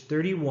 at age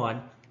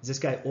 31, is this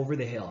guy over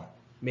the hill?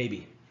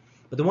 Maybe.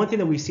 But the one thing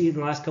that we've seen in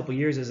the last couple of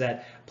years is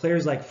that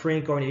players like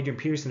Frank Gore and Adrian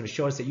Peterson have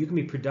shown us that you can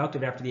be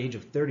productive after the age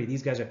of 30.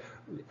 These guys are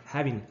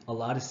having a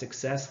lot of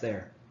success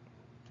there.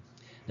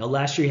 Now,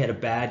 last year he had a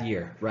bad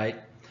year, right?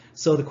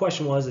 So the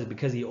question was, is it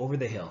because he over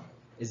the hill?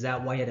 Is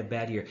that why he had a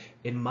bad year?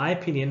 In my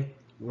opinion,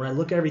 when I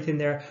look at everything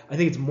there, I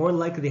think it's more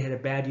likely they had a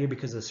bad year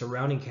because the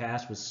surrounding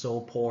cast was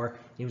so poor.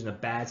 He was in a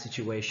bad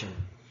situation.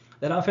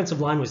 That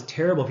offensive line was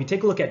terrible. If you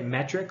take a look at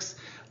metrics,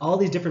 all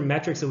these different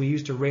metrics that we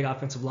use to rate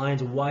offensive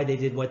lines and why they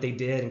did what they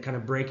did and kind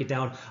of break it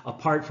down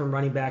apart from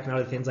running back and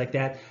other things like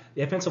that,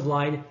 the offensive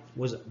line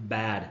was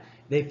bad.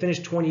 They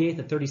finished 28th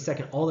and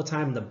 32nd all the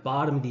time in the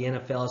bottom of the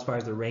NFL as far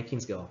as their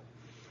rankings go.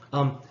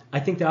 I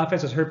think the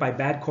offense was hurt by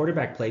bad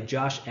quarterback play.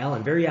 Josh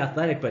Allen, very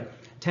athletic, but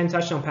 10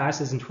 touchdown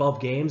passes in 12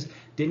 games.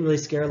 Didn't really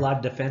scare a lot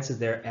of defenses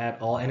there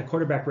at all, and a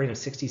quarterback rating of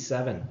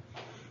 67.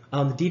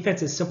 The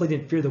defenses simply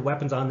didn't fear the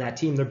weapons on that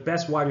team. Their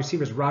best wide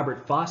receiver is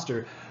Robert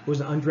Foster, who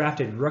was an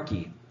undrafted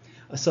rookie.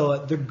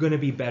 So they're going to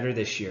be better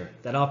this year.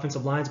 That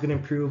offensive line is going to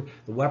improve.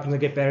 The weapons will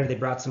get better. They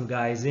brought some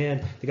guys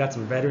in. They got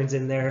some veterans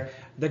in there.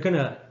 They're going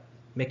to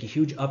make a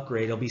huge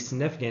upgrade. It'll be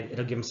significant.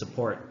 It'll give them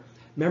support.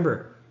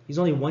 Remember, he's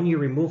only 1 year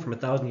removed from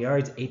 1,000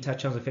 yards, 8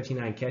 touchdowns, and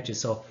 59 catches.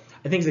 So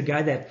I think he's a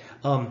guy that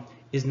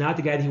is not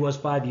the guy that he was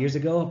 5 years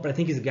ago, but I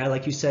think he's a guy,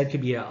 like you said,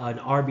 could be an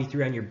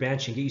RB3 on your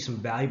bench and get you some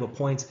valuable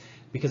points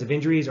because of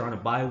injuries or on a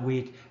bye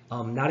week.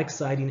 Not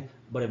exciting,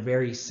 but a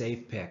very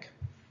safe pick.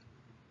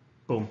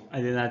 Boom.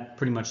 I think that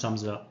pretty much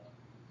sums it up.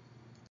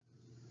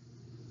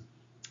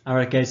 All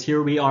right, guys,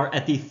 here we are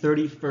at the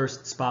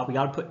 31st spot. We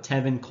got to put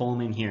Tevin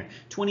Coleman here.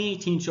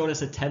 2018 showed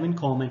us a Tevin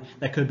Coleman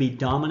that could be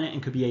dominant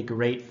and could be a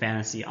great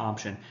fantasy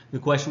option. The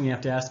question we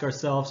have to ask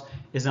ourselves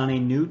is, on a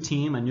new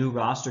team, a new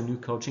roster, new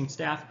coaching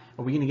staff,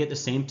 are we going to get the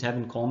same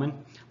Tevin Coleman?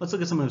 Let's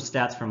look at some of his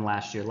stats from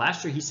last year.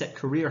 Last year, he set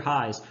career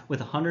highs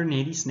with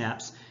 180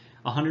 snaps,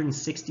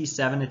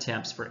 167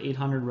 attempts for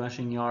 800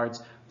 rushing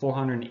yards,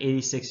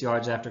 486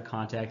 yards after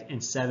contact,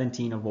 and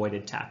 17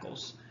 avoided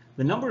tackles.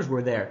 The numbers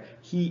were there.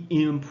 He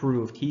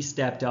improved. He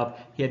stepped up.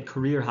 He had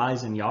career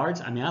highs in yards.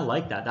 I mean, I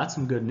like that. That's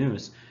some good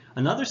news.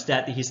 Another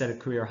stat that he set a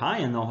career high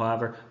in, though,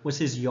 however, was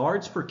his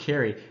yards per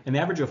carry, an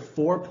average of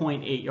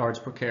 4.8 yards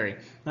per carry.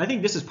 And I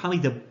think this is probably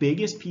the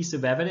biggest piece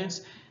of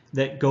evidence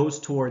that goes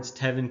towards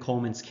Tevin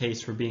Coleman's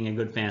case for being a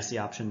good fantasy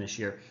option this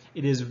year.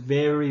 It is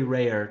very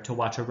rare to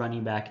watch a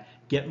running back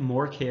get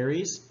more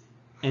carries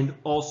and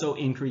also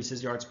increase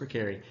his yards per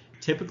carry.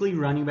 Typically,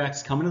 running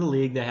backs come into the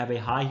league that have a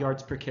high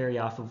yards per carry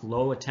off of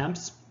low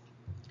attempts,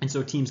 and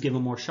so teams give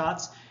them more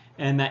shots,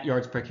 and that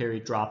yards per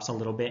carry drops a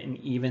little bit and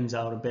evens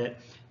out a bit.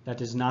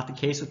 That is not the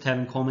case with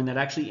Tevin Coleman. That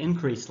actually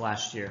increased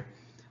last year.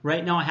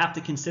 Right now, I have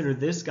to consider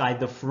this guy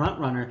the front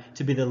runner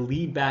to be the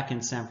lead back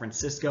in San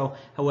Francisco.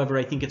 However,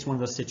 I think it's one of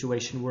those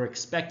situations we're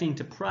expecting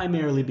to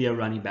primarily be a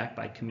running back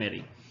by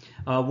committee.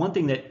 One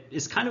thing that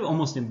is kind of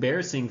almost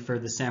embarrassing for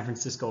the San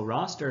Francisco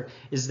roster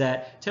is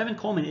that Tevin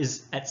Coleman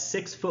is at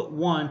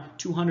 6'1",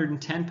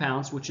 210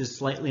 pounds, which is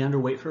slightly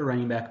underweight for a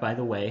running back, by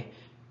the way.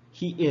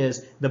 He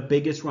is the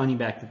biggest running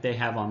back that they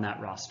have on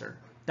that roster.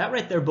 That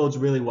right there bodes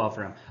really well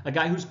for him. A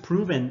guy who's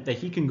proven that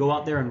he can go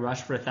out there and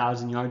rush for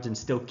 1,000 yards and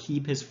still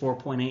keep his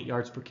 4.8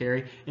 yards per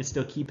carry and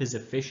still keep his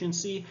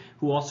efficiency,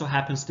 who also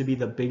happens to be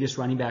the biggest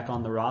running back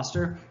on the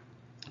roster.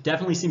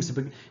 Definitely seems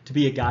to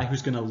be a guy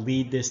who's going to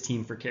lead this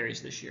team for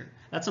carries this year.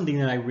 That's something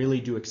that I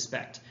really do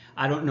expect.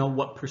 I don't know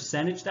what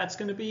percentage that's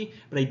going to be,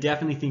 but I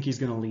definitely think he's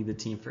going to lead the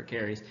team for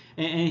carries.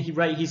 And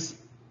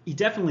he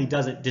definitely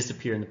doesn't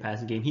disappear in the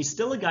passing game. He's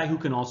still a guy who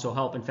can also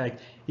help. In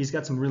fact, he's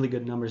got some really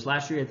good numbers.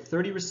 Last year he had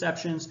 30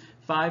 receptions,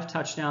 5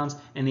 touchdowns,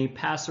 and a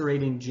passer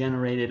rating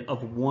generated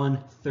of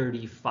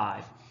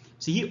 135.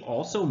 So he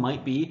also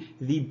might be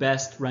the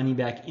best running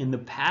back in the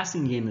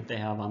passing game that they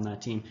have on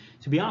that team.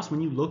 To be honest,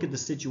 when you look at the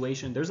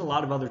situation, there's a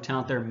lot of other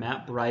talent there.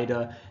 Matt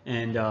Breida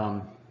and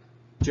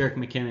Jerick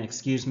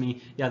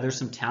McKinnon, Yeah, there's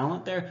some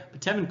talent there, but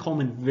Tevin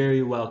Coleman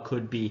very well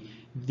could be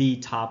the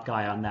top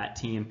guy on that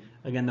team.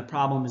 Again, the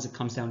problem is it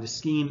comes down to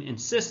scheme and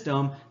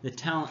system. The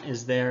talent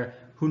is there.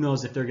 Who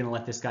knows if they're going to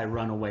let this guy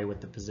run away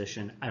with the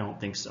position? I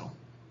don't think so.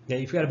 Yeah,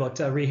 you forgot about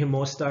Raheem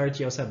Mostert.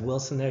 You also have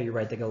Wilson there. You're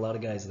right. They got a lot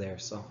of guys there.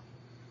 So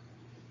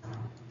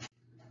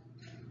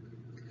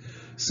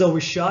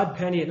Rashad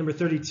Penny at number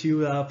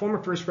 32,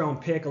 former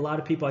first-round pick. A lot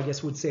of people, I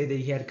guess, would say that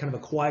he had kind of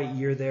a quiet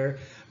year there,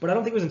 but I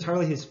don't think it was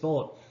entirely his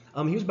fault.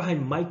 He was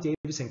behind Mike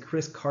Davis and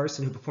Chris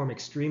Carson, who performed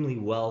extremely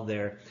well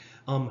there.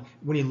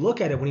 When you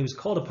look at it, when he was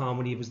called upon,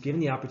 when he was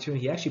given the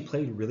opportunity, he actually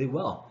played really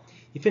well.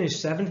 He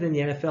finished 7th in the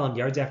NFL in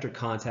yards after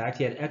contact.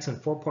 He had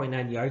excellent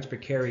 4.9 yards per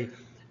carry.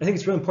 I think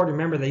it's really important to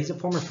remember that he's a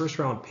former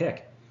first-round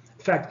pick.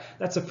 In fact,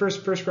 that's the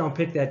first-round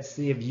pick that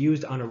they have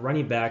used on a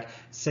running back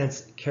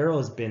since Carroll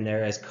has been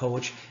there as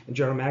coach, and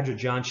general manager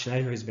John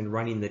Schneider has been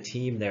running the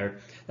team there.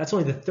 That's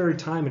only the 3rd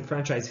time in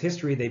franchise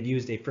history they've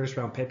used a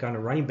first-round pick on a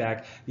running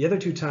back. The other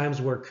 2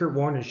 times were Kurt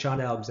Warner and Sean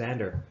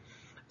Alexander.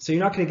 So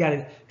you're not going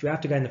to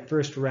draft a guy in the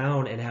 1st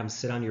round and have him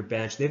sit on your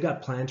bench. They've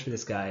got plans for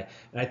this guy,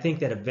 and I think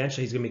that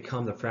eventually he's going to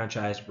become the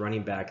franchise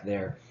running back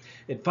there.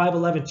 At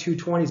 5'11",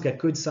 220, he's got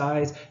good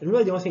size, and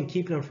really the only thing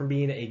keeping him from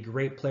being a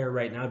great player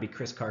right now would be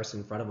Chris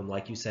Carson in front of him,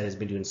 like you said, has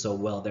been doing so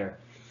well there.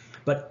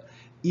 But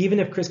even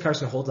if Chris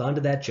Carson holds on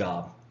to that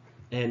job,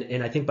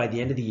 and I think by the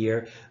end of the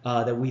year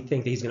that we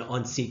think that he's going to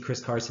unseat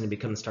Chris Carson and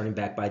become the starting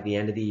back by the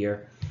end of the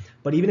year.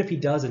 But even if he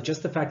doesn't,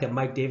 just the fact that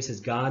Mike Davis is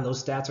gone,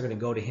 those stats are going to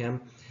go to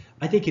him.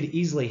 I think could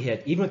easily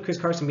hit. Even with Chris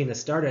Carson being the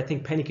starter, I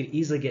think Penny could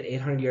easily get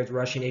 800 yards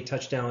rushing, 8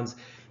 touchdowns,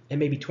 and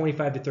maybe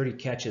 25 to 30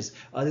 catches.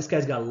 This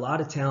guy's got a lot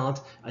of talent.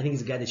 I think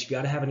he's a guy that you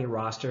got to have on your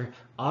roster.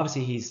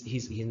 Obviously,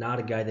 he's not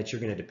a guy that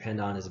you're going to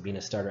depend on as being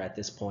a starter at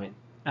this point.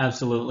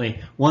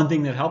 Absolutely. One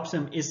thing that helps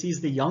him is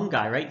he's the young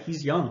guy, right?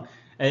 He's young.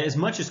 As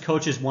much as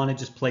coaches want to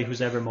just play who's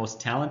ever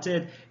most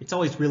talented, it's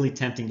always really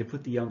tempting to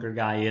put the younger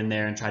guy in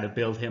there and try to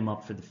build him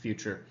up for the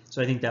future.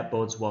 So I think that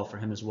bodes well for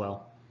him as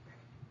well.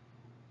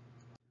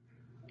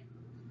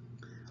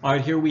 All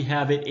right, here we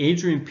have it.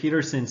 Adrian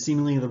Peterson,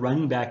 seemingly the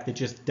running back that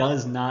just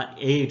does not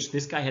age.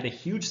 This guy had a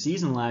huge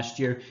season last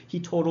year.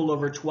 He totaled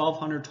over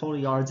 1,200 total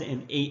yards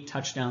and 8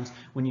 touchdowns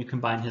when you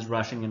combine his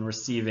rushing and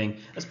receiving.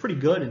 That's pretty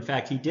good. In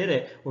fact, he did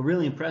it. What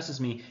really impresses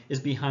me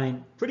is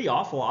behind pretty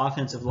awful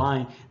offensive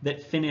line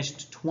that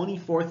finished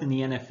 24th in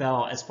the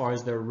NFL as far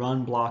as their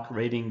run block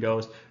rating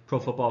goes. Pro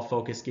Football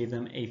Focus gave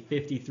them a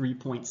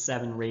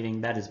 53.7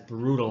 rating. That is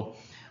brutal.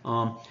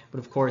 But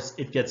of course,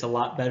 it gets a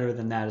lot better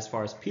than that as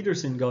far as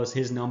Peterson goes,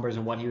 his numbers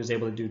and what he was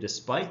able to do.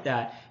 Despite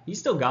that, he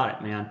still got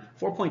it, man.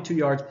 4.2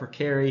 yards per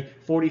carry,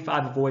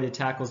 45 avoided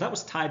tackles. That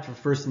was tied for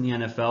first in the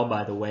NFL,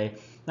 by the way.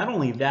 Not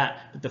only that,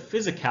 but the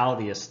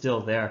physicality is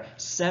still there.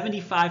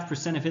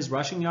 75% of his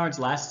rushing yards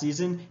last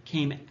season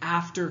came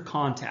after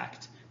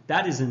contact.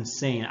 That is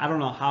insane. I don't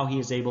know how he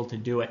is able to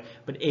do it,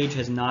 but age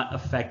has not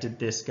affected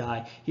this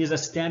guy. He is a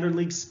standard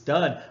league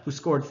stud who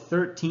scored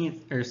finished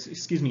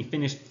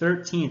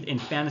 13th in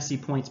fantasy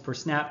points per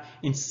snap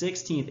and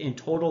 16th in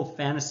total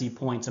fantasy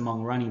points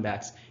among running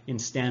backs in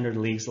standard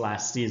leagues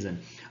last season.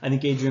 I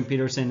think Adrian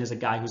Peterson is a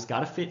guy who's got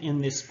to fit in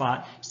this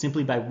spot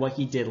simply by what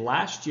he did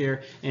last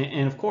year.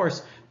 And of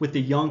course, with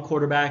the young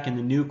quarterback and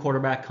the new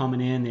quarterback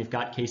coming in, they've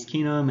got Case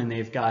Keenum and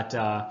they've got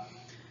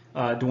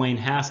Dwayne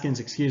Haskins,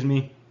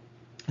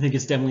 I think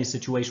it's definitely a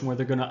situation where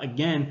they're going to,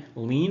 again,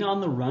 lean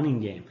on the running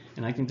game.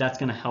 And I think that's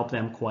going to help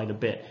them quite a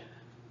bit.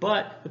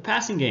 But the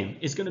passing game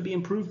is going to be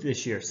improved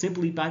this year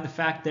simply by the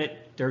fact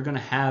that they're going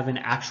to have an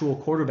actual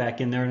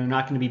quarterback in there and they're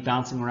not going to be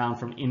bouncing around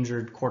from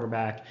injured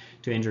quarterback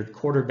to injured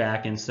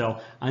quarterback. And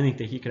so I think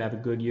that he could have a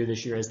good year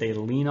this year as they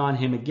lean on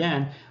him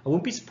again. I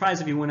wouldn't be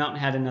surprised if he went out and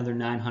had another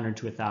 900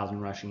 to 1,000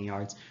 rushing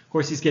yards. Of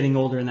course, he's getting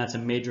older and that's a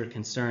major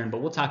concern,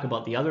 but we'll talk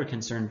about the other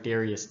concern,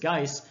 Derrius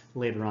Guice,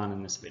 later on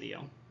in this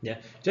video. Yeah,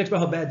 talked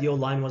about how bad the old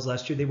line was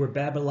last year. They were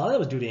bad, but a lot of that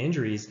was due to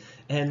injuries,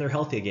 and they're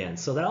healthy again.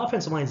 So that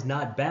offensive line's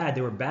not bad.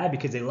 They were bad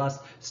because they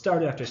lost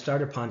starter after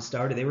starter upon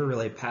starter. They were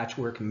really a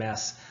patchwork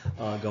mess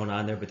going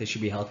on there, but they should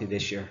be healthy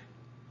this year.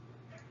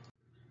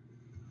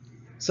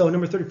 So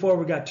number 34,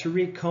 we got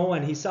Tarik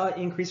Cohen. He saw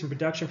an increase in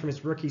production from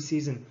his rookie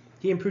season.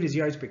 He improved his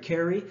yards per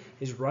carry,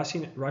 his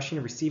rushing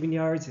and receiving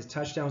yards, his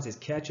touchdowns, his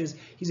catches.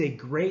 He's a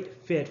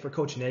great fit for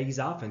Coach Nagy's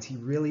offense. He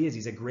really is.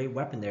 He's a great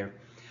weapon there.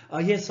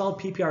 He has solid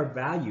PPR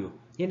value.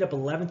 He ended up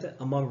 11th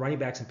among running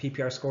backs in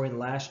PPR scoring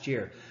last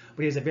year,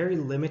 but he has a very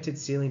limited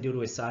ceiling due to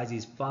his size.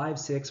 He's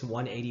 5'6",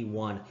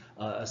 181,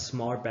 a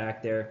smaller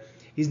back there.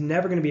 He's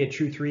never going to be a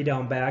true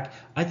 3-down back.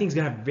 I think he's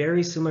going to have a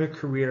very similar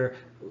career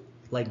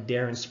like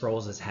Darren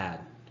Sproles has had.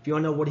 If you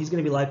want to know what he's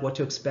going to be like, what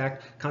to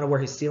expect, kind of where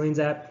his ceiling's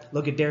at,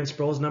 look at Darren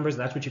Sproles' numbers.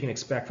 That's what you can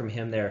expect from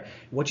him there.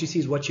 What you see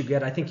is what you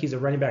get. I think he's a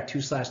running back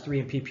 2/3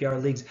 in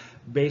PPR leagues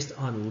based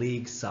on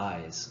league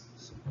size.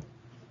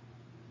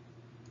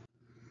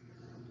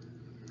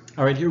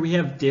 All right, here we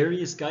have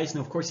Derrius Guice.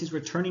 Now, of course, he's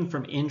returning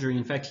from injury.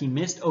 In fact, he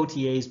missed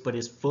OTAs, but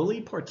is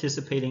fully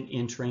participating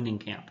in training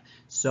camp.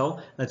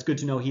 So that's good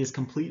to know. He has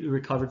completely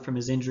recovered from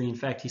his injury. In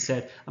fact, he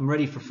said, "I'm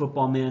ready for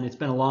football, man. It's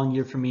been a long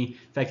year for me."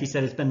 In fact, he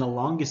said it's been the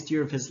longest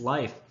year of his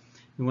life.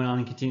 He went on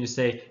and continued to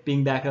say,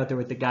 "Being back out there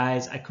with the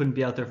guys, I couldn't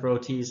be out there for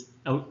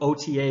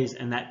OTAs,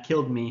 and that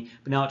killed me.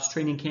 But now it's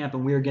training camp,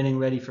 and we are getting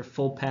ready for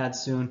full pads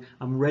soon.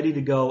 I'm ready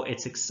to go.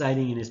 It's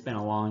exciting, and it's been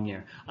a long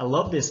year." I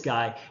love this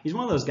guy. He's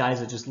one of those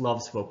guys that just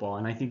loves football,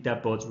 and I think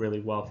that bodes really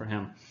well for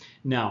him.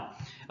 Now,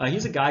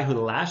 he's a guy who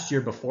last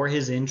year, before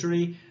his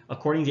injury,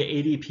 according to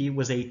ADP,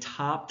 was a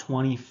top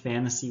 20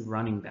 fantasy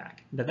running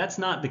back. But that's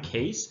not the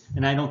case,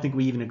 and I don't think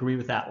we even agree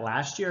with that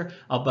last year.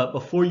 But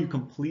before you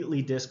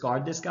completely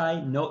discard this guy,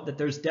 note that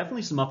there's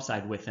definitely some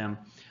upside with him.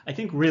 I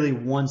think really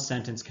one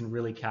sentence can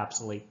really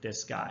encapsulate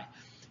this guy.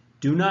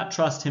 Do not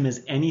trust him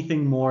as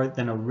anything more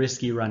than a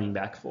risky running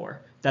back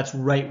for. That's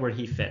right where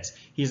he fits.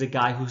 He's a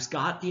guy who's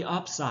got the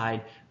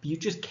upside, but you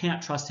just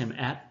can't trust him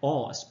at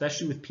all,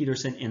 especially with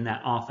Peterson in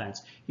that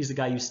offense. He's a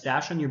guy you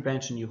stash on your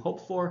bench and you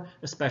hope for,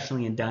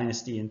 especially in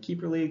dynasty and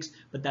keeper leagues,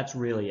 but that's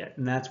really it,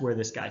 and that's where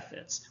this guy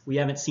fits. We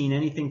haven't seen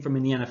anything from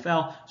him in the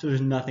NFL, so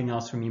there's nothing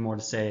else for me more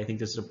to say. I think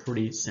this is a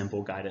pretty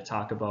simple guy to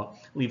talk about.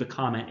 Leave a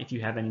comment if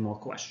you have any more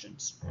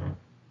questions.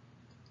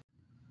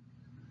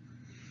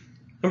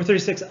 Number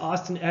 36,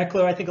 Austin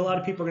Ekeler. I think a lot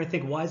of people are going to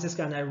think, why is this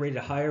guy not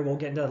rated higher? We'll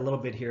get into that a little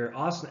bit here.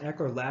 Austin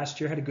Ekeler last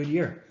year had a good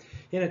year.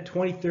 He ended at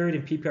 23rd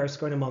in PPR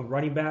scoring among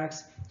running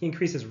backs. He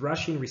increased his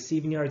rushing,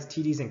 receiving yards,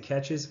 TDs, and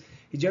catches.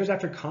 His yards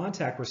after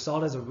contact were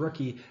solid as a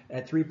rookie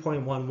at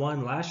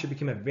 3.11. Last year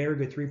became a very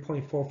good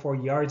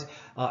 3.44 yards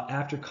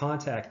after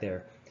contact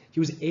there.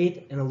 He was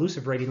 8th in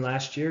elusive rating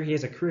last year. He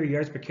has a career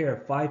yards per carry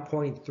of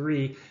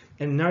 5.3.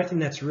 And another thing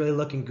that's really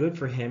looking good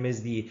for him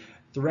is the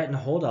threatened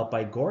holdout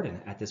by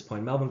Gordon at this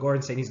point. Melvin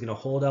Gordon saying he's going to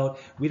hold out.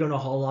 We don't know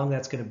how long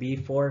that's going to be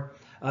for.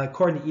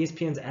 According to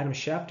ESPN's Adam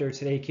Schefter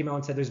today, he came out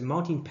and said there's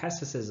mounting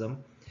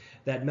pessimism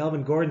that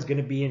Melvin Gordon's going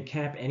to be in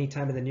camp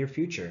anytime in the near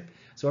future.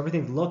 So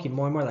everything's looking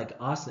more and more like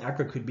Austin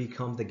Ekeler could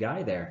become the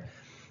guy there.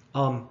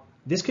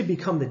 This could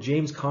become the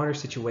James Conner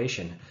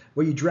situation,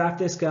 where you draft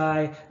this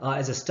guy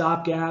as a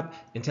stopgap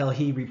until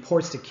he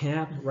reports to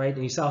camp, right?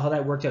 And you saw how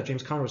that worked out.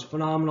 James Conner was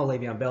phenomenal.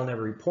 Le'Veon Bell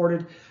never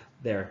reported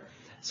there.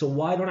 So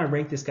why don't I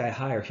rank this guy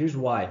higher? Here's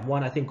why.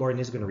 One, I think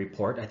Gordon is going to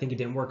report. I think it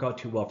didn't work out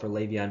too well for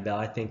Le'Veon Bell.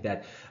 I think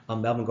that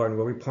Melvin Gordon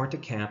will report to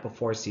camp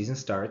before season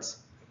starts.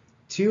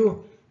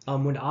 Two,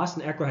 when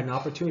Austin Ekeler had an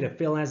opportunity to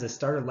fill in as a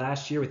starter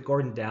last year with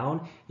Gordon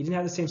down, he didn't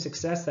have the same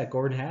success that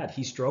Gordon had.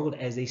 He struggled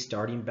as a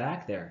starting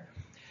back there.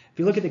 If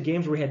you look at the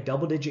games where he had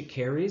double-digit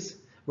carries,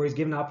 where he's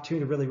given an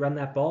opportunity to really run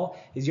that ball,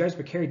 his yards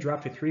per carry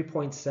dropped to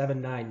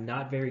 3.79.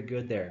 Not very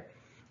good there.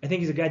 I think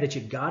he's a guy that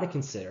you got to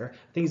consider.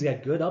 I think he's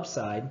got good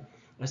upside,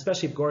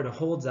 especially if Gordon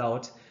holds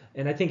out.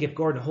 And I think if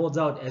Gordon holds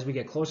out as we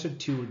get closer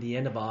to the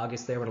end of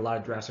August there when a lot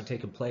of drafts are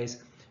taking place,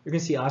 you're going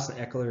to see Austin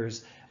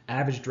Ekeler's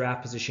average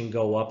draft position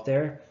go up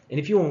there. And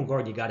if you own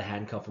Gordon, you got to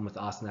handcuff him with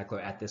Austin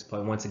Ekeler at this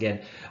point. Once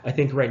again, I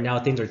think right now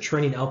things are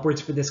trending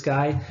upwards for this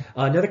guy.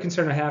 Another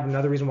concern I have,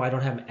 another reason why I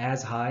don't have him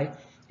as high,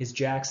 is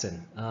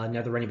Jackson,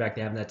 another running back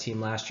they have in that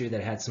team last year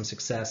that had some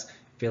success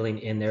filling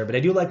in there. But I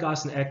do like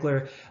Austin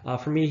Ekeler.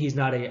 For me, he's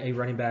not a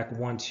running back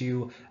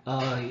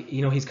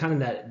 1-2. He's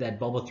kind of that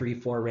bubble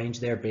 3-4 range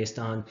there based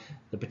on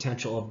the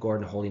potential of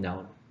Gordon holding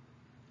out.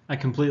 I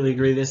completely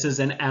agree. This is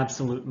an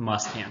absolute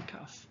must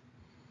handcuff.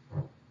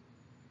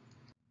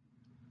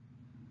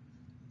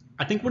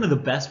 I think one of the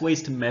best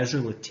ways to measure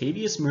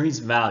Latavius Murray's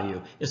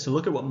value is to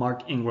look at what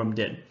Mark Ingram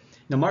did.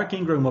 Now, Mark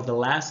Ingram, over the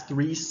last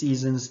 3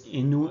 seasons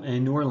in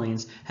New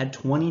Orleans, had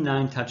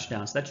 29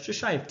 touchdowns. That's just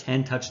shy of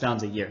 10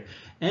 touchdowns a year.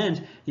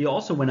 And he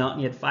also went out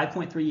and he had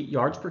 5.3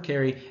 yards per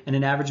carry and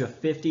an average of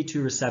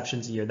 52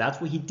 receptions a year.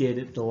 That's what he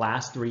did the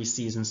last 3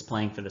 seasons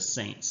playing for the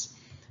Saints.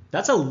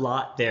 That's a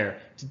lot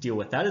there to deal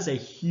with. That is a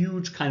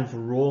huge kind of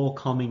role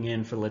coming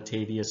in for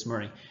Latavius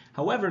Murray.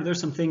 However, there's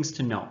some things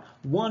to note.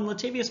 One,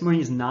 Latavius Murray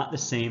is not the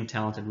same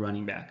talented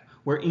running back.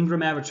 Where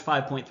Ingram averaged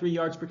 5.3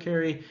 yards per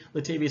carry,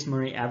 Latavius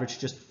Murray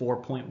averaged just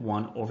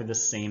 4.1 over the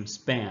same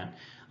span.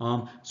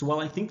 So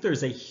while I think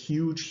there's a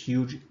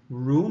huge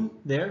room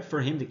there for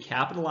him to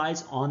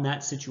capitalize on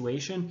that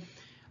situation,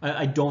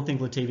 I don't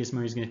think Latavius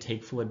Murray is going to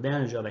take full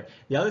advantage of it.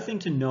 The other thing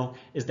to know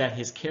is that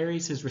his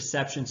carries, his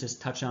receptions, his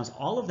touchdowns,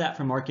 all of that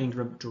from Mark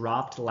Ingram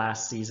dropped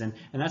last season,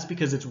 and that's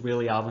because it's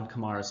really Alvin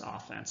Kamara's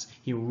offense.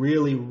 He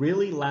really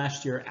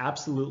last year,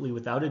 absolutely,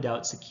 without a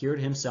doubt,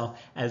 secured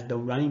himself as the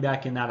running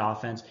back in that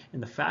offense,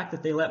 and the fact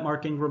that they let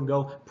Mark Ingram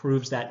go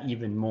proves that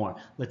even more.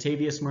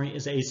 Latavius Murray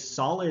is a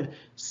solid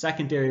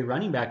secondary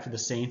running back for the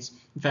Saints.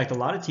 In fact, a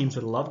lot of teams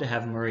would love to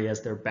have Murray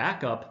as their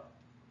backup.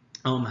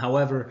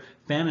 However,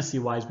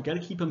 fantasy-wise, we got to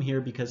keep him here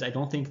because I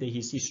don't think that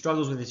he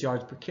struggles with his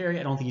yards per carry.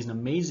 I don't think he's an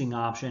amazing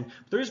option.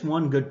 But there is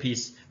one good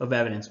piece of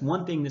evidence,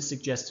 one thing that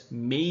suggests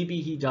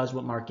maybe he does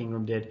what Mark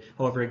Ingram did.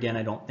 However, again,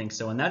 I don't think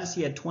so. And that is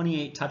he had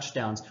 28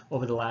 touchdowns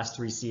over the last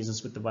 3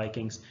 seasons with the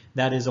Vikings.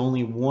 That is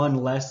only one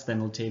less than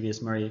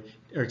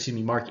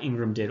Mark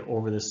Ingram did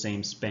over the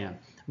same span.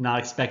 I'm not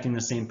expecting the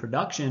same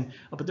production,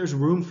 but there's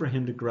room for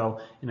him to grow.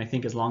 And I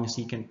think as long as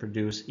he can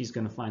produce, he's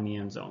going to find the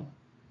end zone.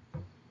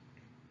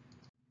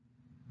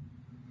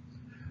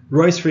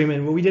 Royce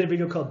Freeman, well, we did a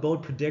video called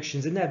Bold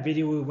Predictions. In that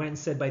video, we went and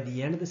said by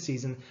the end of the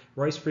season,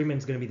 Royce Freeman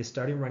is going to be the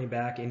starting running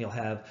back and he'll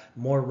have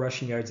more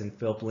rushing yards than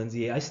Phillip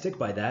Lindsay. I stick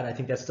by that. I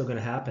think that's still going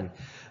to happen.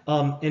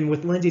 And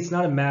with Lindsay, it's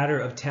not a matter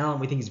of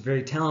talent. We think he's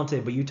very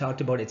talented, but you talked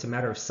about it's a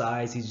matter of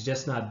size. He's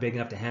just not big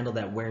enough to handle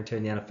that wear and tear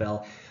in the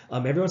NFL.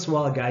 Every once in a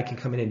while, a guy can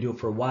come in and do it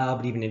for a while,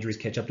 but even injuries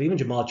catch up. But even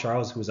Jamal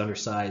Charles, who was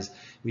undersized,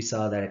 we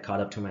saw that it caught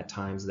up to him at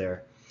times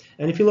there.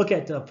 And if you look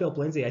at Phillip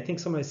Lindsay, I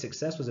think some of his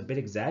success was a bit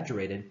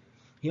exaggerated.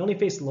 He only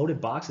faced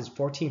loaded boxes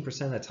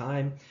 14% of the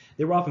time.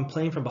 They were often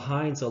playing from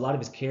behind, so a lot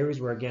of his carries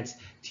were against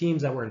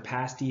teams that were in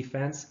pass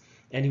defense,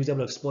 and he was able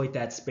to exploit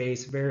that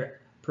space. Very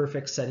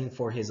perfect setting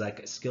for his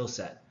skill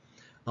set.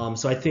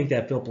 So I think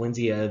that Phillip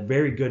Lindsay, a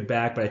very good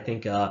back, but I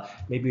think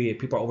maybe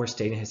people are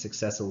overstating his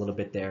success a little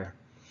bit there.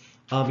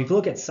 If you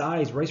look at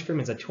size, Royce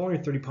Freeman's a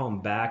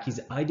 230-pound back. He's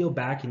an ideal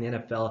back in the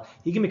NFL.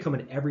 He can become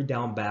an every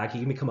down back. He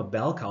can become a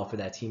bell cow for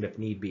that team if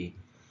need be.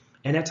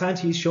 And at times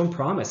he's shown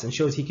promise and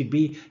shows he could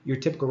be your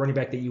typical running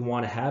back that you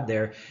want to have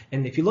there.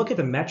 And if you look at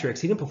the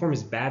metrics, he didn't perform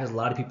as bad as a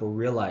lot of people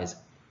realize.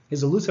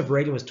 His elusive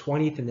rating was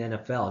 20th in the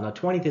NFL. Now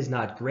 20th is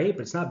not great,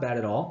 but it's not bad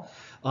at all.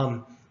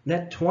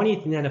 That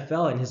 20th in the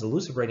NFL in his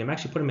elusive rating, I'm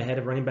actually putting him ahead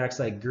of running backs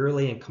like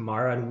Gurley and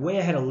Kamara and way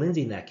ahead of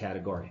Lindsay in that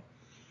category.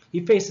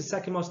 He faced the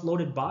second most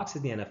loaded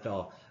boxes in the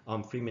NFL,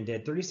 Freeman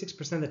did.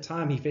 36% of the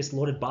time he faced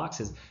loaded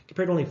boxes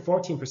compared to only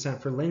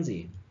 14% for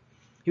Lindsay.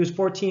 He was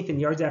 14th in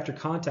yards after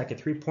contact at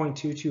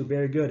 3.22,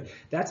 very good.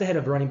 That's ahead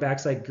of running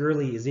backs like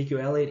Gurley, Ezekiel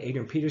Elliott,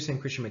 Adrian Peterson,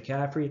 Christian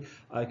McCaffrey.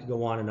 I could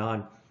go on and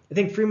on. I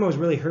think Freeman was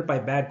really hurt by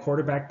bad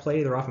quarterback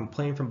play. They're often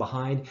playing from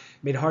behind,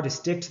 made it hard to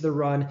stick to the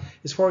run.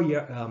 His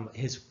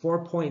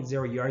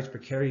 4.0 yards per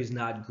carry is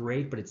not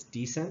great, but it's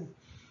decent.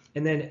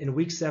 And then in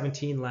week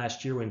 17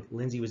 last year when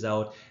Lindsay was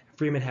out,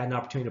 Freeman had an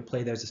opportunity to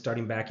play there as a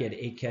starting back. He had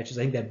 8 catches.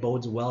 I think that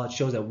bodes well. It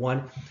shows that,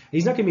 one,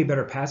 he's not going to be a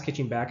better pass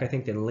catching back, I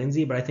think, than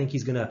Lindsay, but I think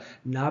he's going to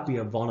not be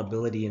a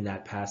vulnerability in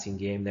that passing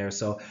game there.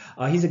 So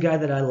he's a guy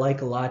that I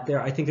like a lot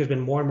there. I think there's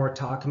been more and more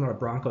talk coming out of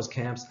Broncos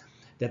camps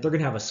that they're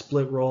going to have a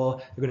split role.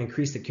 They're going to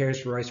increase the carries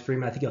for Royce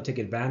Freeman. I think he'll take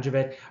advantage of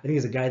it. I think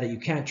he's a guy that you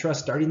can't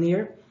trust starting the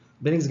year,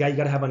 but I think he's a guy you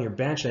got to have on your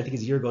bench. And I think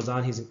as the year goes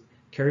on, his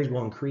carries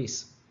will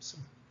increase. So.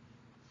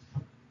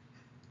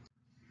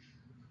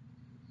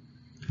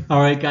 All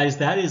right, guys,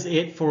 that is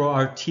it for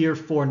our Tier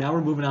 4. Now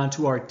we're moving on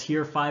to our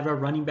Tier 5, our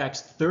running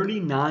backs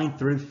 39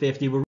 through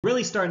 50. We're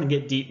really starting to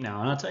get deep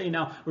now. And I'll tell you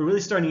now, we're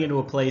really starting to get into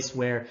a place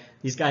where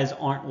these guys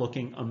aren't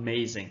looking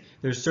amazing.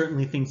 There's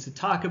certainly things to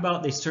talk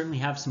about. They certainly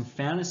have some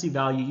fantasy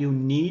value.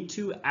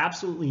 You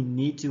absolutely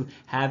need to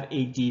have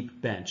a deep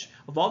bench.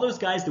 Of all those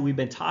guys that we've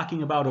been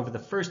talking about over the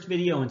first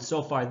video and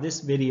so far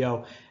this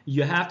video,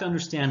 you have to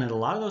understand that a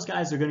lot of those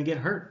guys are going to get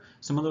hurt.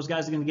 Some of those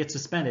guys are going to get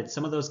suspended.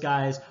 Some of those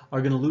guys are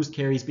going to lose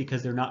carries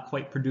because they're not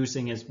quite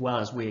producing as well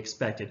as we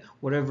expected.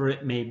 Whatever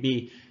it may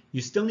be,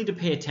 you still need to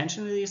pay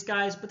attention to these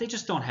guys, but they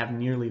just don't have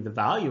nearly the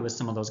value as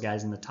some of those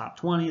guys in the top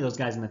 20, those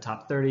guys in the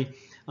top 30.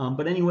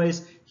 But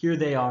anyways, here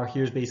they are.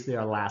 Here's basically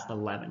our last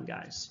 11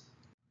 guys.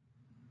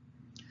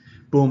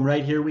 Boom,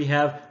 right here we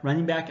have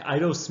running back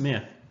Ito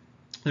Smith.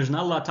 There's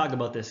not a lot to talk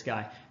about this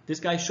guy. This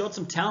guy showed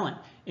some talent.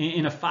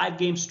 In a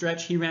 5-game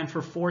stretch, he ran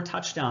for 4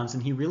 touchdowns,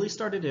 and he really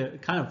started to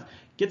kind of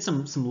get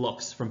some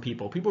looks from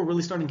people. People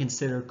really starting to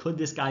consider, could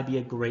this guy be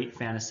a great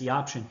fantasy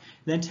option?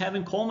 Then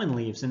Tevin Coleman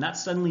leaves, and that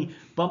suddenly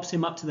bumps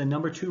him up to the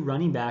number 2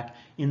 running back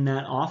in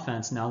that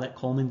offense now that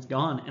Coleman's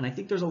gone. And I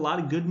think there's a lot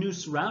of good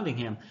news surrounding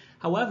him.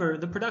 However,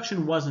 the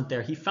production wasn't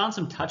there. He found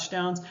some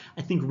touchdowns,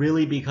 I think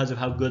really because of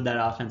how good that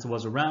offense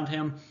was around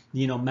him.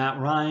 You know, Matt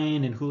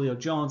Ryan and Julio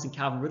Jones and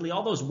Calvin Ridley,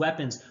 all those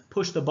weapons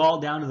push the ball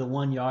down to the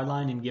 1-yard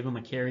line and give him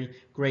a carry.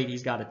 Great,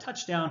 he's got a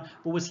touchdown,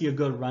 but was he a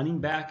good running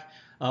back?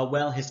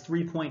 Well, his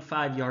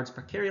 3.5 yards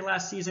per carry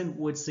last season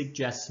would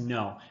suggest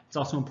no. It's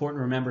also important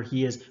to remember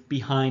he is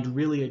behind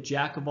really a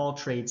jack of all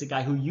trades, a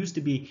guy who used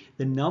to be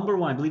the number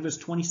 1, I believe it was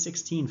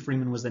 2016,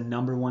 Freeman was the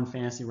number 1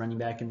 fantasy running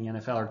back in the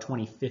NFL, or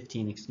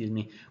 2015, excuse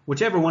me.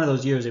 Whichever one of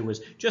those years it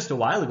was, just a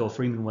while ago,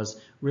 Freeman was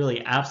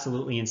really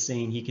absolutely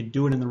insane. He can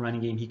do it in the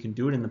running game, he can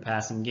do it in the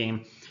passing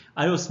game.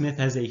 Ito Smith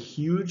has a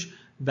huge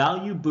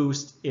value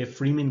boost if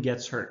Freeman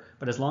gets hurt,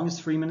 but as long as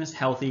Freeman is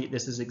healthy,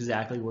 this is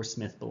exactly where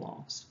Smith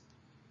belongs.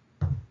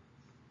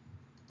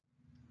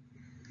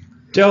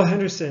 Darrell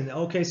Henderson.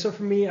 Okay, so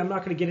for me, I'm not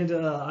going to get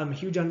into I'm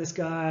huge on this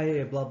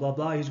guy, blah, blah,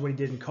 blah. Here's what he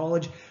did in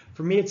college.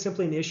 For me, it's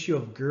simply an issue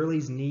of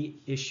Gurley's knee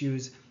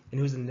issues and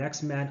who's the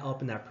next man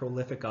up in that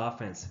prolific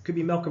offense. Could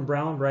be Malcolm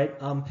Brown, right?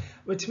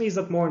 But to me, he's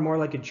looked more and more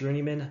like a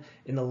journeyman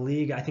in the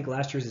league. I think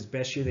last year was his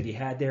best year that he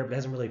had there, but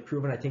hasn't really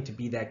proven, I think, to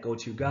be that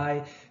go-to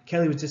guy.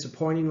 Kelly was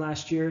disappointing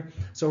last year.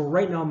 So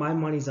right now, my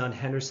money's on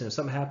Henderson. If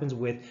something happens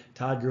with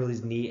Todd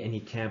Gurley's knee and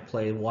he can't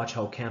play, watch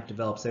how camp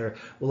develops there.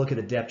 We'll look at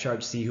the depth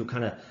chart, see who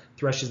kind of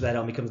threshes that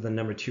out and becomes the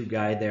number 2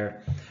 guy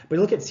there. But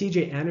look at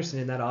C.J. Anderson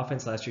in that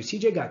offense last year.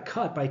 C.J. got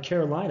cut by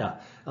Carolina.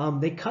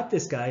 They cut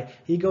this guy.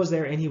 He goes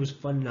there and he was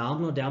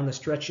phenomenal down the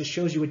stretch. Just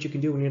shows you what you can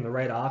do when you're in the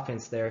right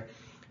offense there.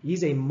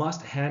 He's a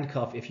must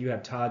handcuff if you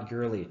have Todd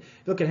Gurley.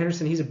 Look at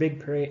Henderson. He's a big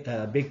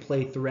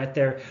play threat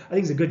there. I think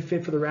he's a good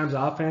fit for the Rams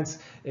offense.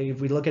 If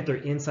we look at their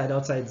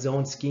inside-outside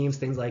zone schemes,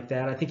 things like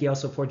that. I think he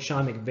also affords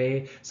Sean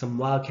McVay some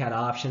wildcat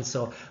options.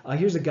 So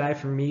here's a guy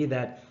for me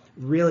that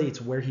really, it's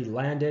where he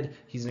landed.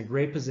 He's in a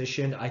great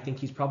position. I think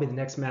he's probably the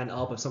next man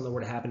up if something were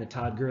to happen to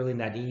Todd Gurley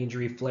and that knee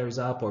injury flares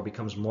up or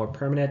becomes more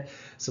permanent.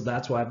 So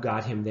that's why I've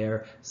got him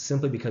there,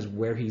 simply because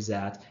where he's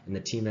at and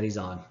the team that he's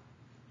on.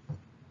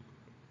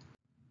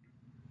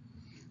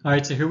 All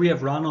right, so here we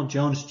have Ronald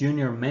Jones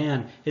Jr.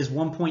 Man, his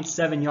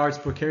 1.7 yards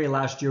per carry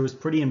last year was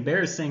pretty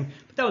embarrassing,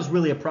 but that was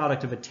really a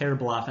product of a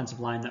terrible offensive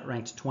line that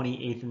ranked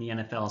 28th in the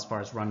NFL as far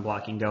as run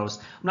blocking goes.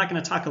 I'm not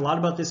going to talk a lot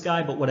about this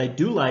guy, but what I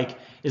do like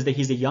is that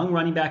he's a young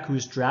running back who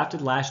was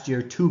drafted last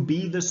year to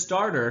be the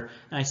starter,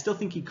 and I still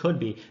think he could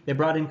be. They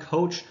brought in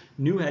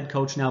new head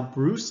coach now,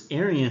 Bruce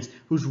Arians,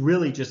 who's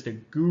really just a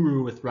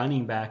guru with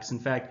running backs. In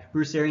fact,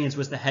 Bruce Arians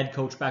was the head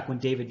coach back when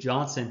David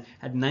Johnson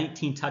had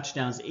 19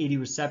 touchdowns, 80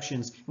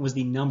 receptions, and was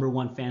the number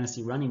 1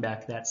 fantasy running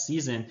back that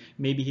season.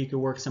 Maybe he could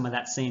work some of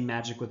that same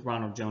magic with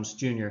Ronald Jones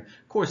Jr.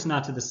 Of course,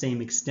 not to the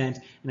same extent,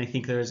 and I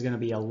think there's going to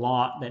be a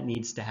lot that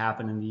needs to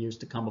happen in the years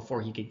to come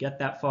before he could get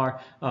that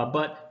far,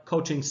 but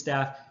coaching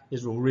staff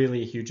is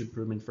really a huge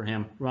improvement for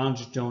him.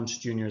 Ronald Jones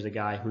Jr. is a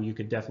guy who you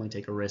could definitely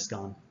take a risk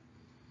on.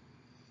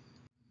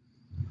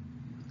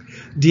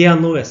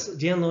 Dion Lewis.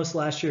 Dion Lewis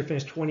last year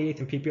finished 28th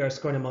in PPR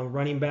scoring among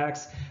running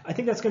backs. I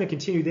think that's going to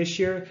continue this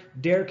year.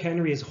 Derrick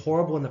Henry is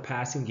horrible in the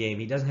passing game.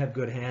 He doesn't have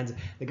good hands.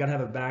 They got to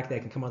have a back that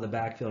can come on the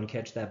backfield and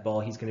catch that ball.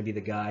 He's going to be the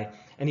guy.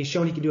 And he's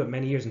shown he can do it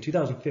many years. In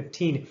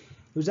 2015,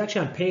 He was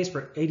actually on pace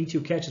for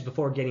 82 catches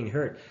before getting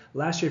hurt.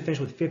 Last year, he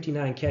finished with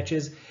 59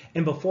 catches.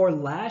 And before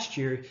last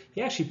year,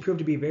 he actually proved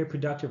to be a very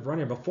productive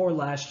runner. Before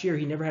last year,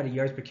 he never had a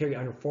yards per carry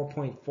under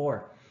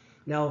 4.4.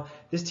 Now,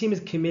 this team is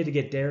committed to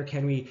get Derrick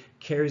Henry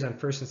carries on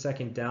first and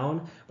second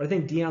down, but I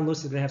think Dion Lewis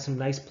is going to have some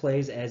nice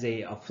plays as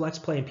a flex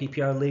play in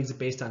PPR leagues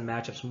based on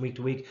matchups from week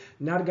to week.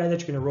 Not a guy that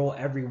you're going to roll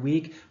every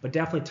week, but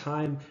definitely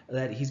time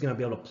that he's going to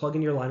be able to plug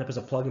in your lineup as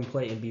a plug and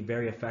play and be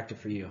very effective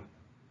for you.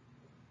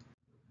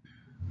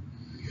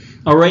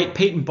 All right,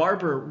 Peyton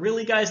Barber.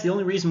 Really, guys, the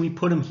only reason we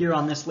put him here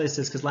on this list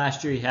is because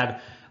last year he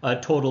had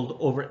totaled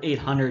over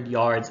 800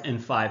 yards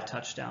and 5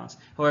 touchdowns.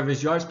 However,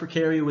 his yards per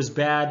carry was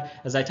bad.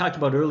 As I talked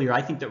about earlier,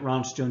 I think that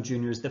Ronald Jones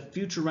Jr. is the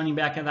future running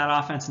back of that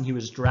offense, and he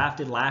was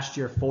drafted last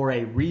year for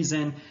a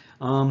reason.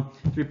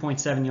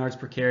 3.7 yards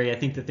per carry. I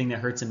think the thing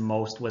that hurts him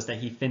most was that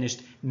he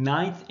finished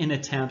 9th in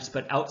attempts,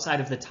 but outside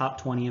of the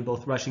top 20 in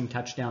both rushing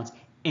touchdowns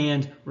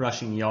and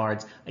rushing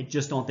yards. I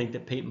just don't think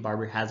that Peyton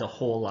Barber has a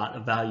whole lot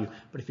of value.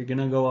 But if you're going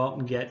to go out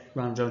and get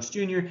Ronald Jones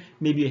Jr.,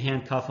 maybe you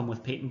handcuff him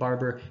with Peyton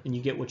Barber and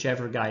you get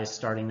whichever guy is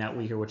starting that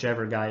week or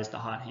whichever guy is the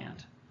hot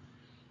hand.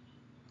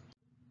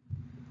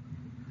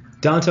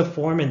 Donta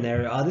Foreman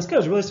there. This guy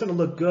was really starting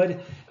to look good,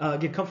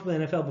 get comfortable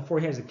in the NFL before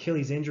he had his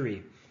Achilles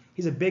injury.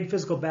 He's a big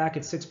physical back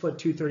at 6'2",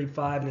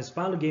 235. In his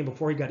final game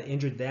before he got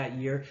injured that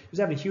year, he was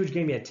having a huge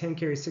game. He had 10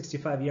 carries,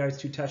 65 yards,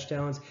 2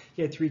 touchdowns.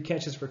 He had 3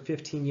 catches for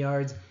 15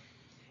 yards.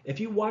 If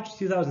you watched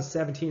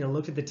 2017 and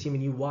looked at the team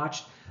and you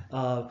watched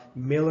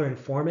Miller and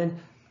Foreman,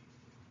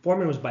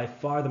 Foreman was by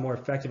far the more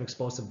effective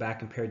explosive back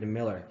compared to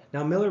Miller.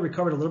 Now, Miller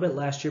recovered a little bit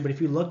last year, but if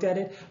you looked at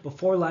it,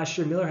 before last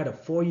year, Miller had a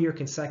 4-year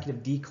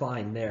consecutive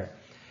decline there.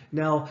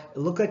 Now, it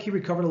looked like he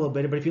recovered a little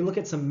bit, but if you look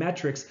at some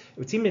metrics, it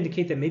would seem to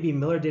indicate that maybe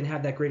Miller didn't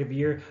have that great of a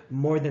year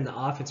more than the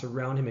offense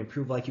around him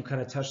improved, like you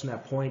kind of touched on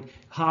that point.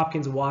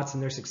 Hopkins, Watson,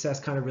 their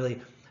success kind of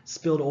really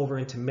spilled over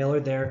into Miller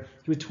there.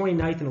 He was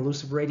 29th in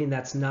elusive rating.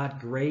 That's not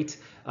great.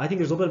 I think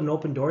there's a little bit of an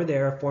open door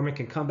there. Foreman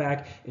can come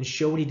back and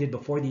show what he did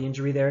before the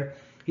injury there.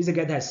 He's a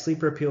guy that has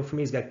sleeper appeal for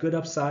me. He's got good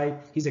upside.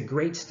 He's a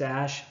great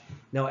stash.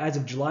 Now, as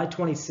of July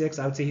 26th,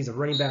 I would say he's a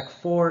running back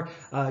 4,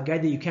 a guy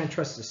that you can't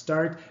trust to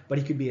start, but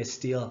he could be a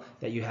steal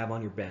that you have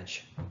on your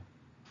bench.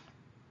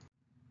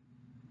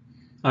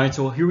 All right,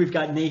 so here we've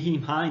got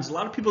Neyheim Hines. A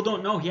lot of people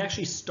don't know he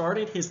actually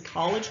started his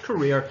college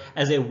career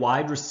as a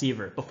wide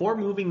receiver before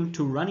moving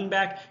to running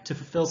back to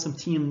fulfill some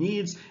team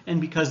needs, and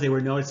because they were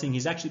noticing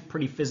he's actually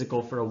pretty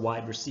physical for a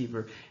wide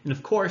receiver. And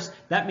of course,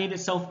 that made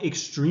itself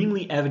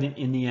extremely evident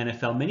in the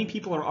NFL. Many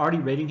people are already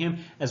rating him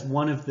as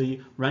one of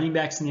the running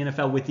backs in the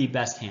NFL with the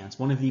best hands,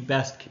 one of the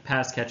best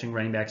pass-catching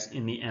running backs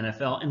in the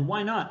NFL. And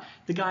why not?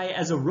 The guy,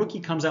 as a rookie,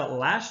 comes out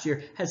last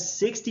year, has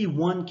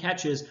 61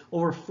 catches,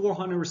 over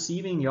 400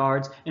 receiving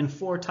yards, and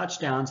 4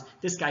 touchdowns.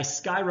 This guy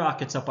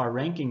skyrockets up our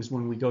rankings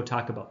when we go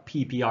talk about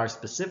PPR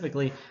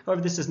specifically.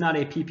 However, this is not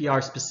a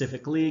PPR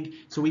specific league,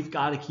 so we've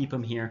got to keep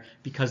him here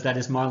because that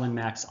is Marlon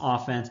Mack's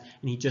offense,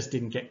 and he just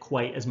didn't get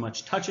quite as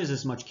much touches,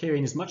 as much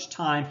carrying, as much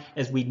time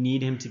as we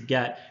need him to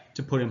get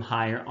to put him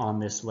higher on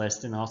this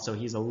list. And also,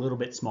 he's a little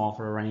bit small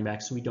for a running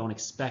back, so we don't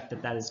expect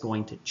that that is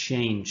going to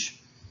change.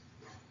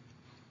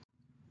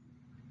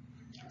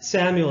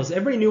 Samuels.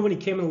 Everybody knew when he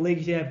came in the league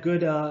he'd have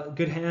good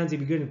hands. He'd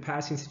be good in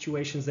passing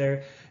situations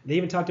there. They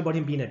even talked about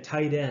him being a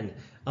tight end.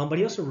 But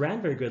he also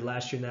ran very good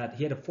last year in that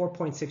he had a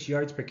 4.6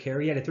 yards per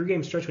carry. He had a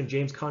 3-game stretch when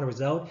James Conner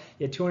was out.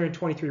 He had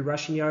 223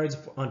 rushing yards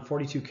on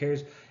 42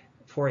 carries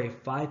for a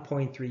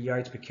 5.3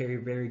 yards per carry.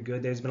 Very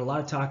good. There's been a lot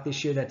of talk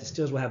this year that the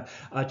Steelers will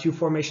have 2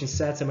 formation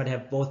sets. They might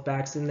have both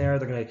backs in there.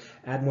 They're going to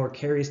add more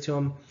carries to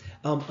him.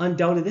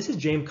 Undoubtedly, this is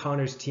James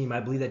Conner's team. I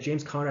believe that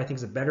James Conner, I think,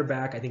 is a better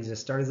back. I think he's going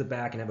to start as a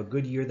back and have a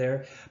good year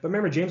there. But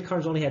remember, James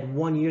Conner's only had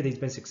 1 year that he's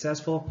been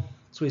successful,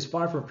 so he's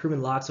far from a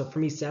proven lot. So for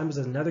me, Samuels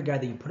is another guy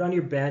that you put on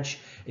your bench,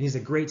 and he's a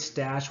great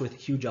stash with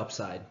huge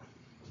upside.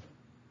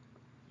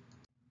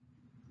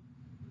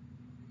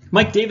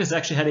 Mike Davis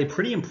actually had a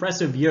pretty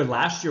impressive year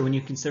last year when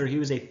you consider he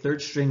was a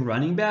 3rd-string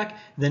running back.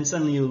 Then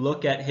suddenly you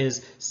look at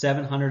his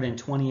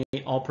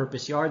 728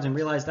 all-purpose yards and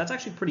realize that's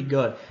actually pretty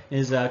good.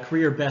 His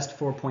career best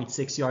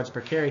 4.6 yards per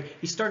carry.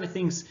 He started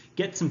to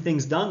get some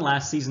things done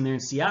last season there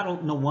in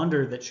Seattle. No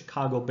wonder that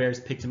Chicago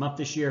Bears picked him up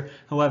this year.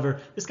 However,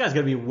 this guy's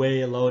going to be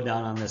way low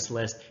down on this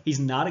list.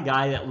 He's not a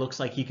guy that looks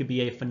like he could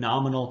be a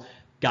phenomenal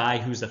guy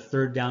who's a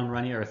 3rd-down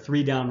running or a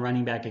 3-down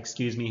running back,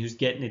 who's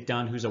getting it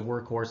done, who's a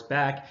workhorse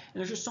back. And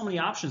there's just so many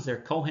options there.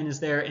 Cohen is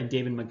there and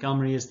David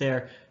Montgomery is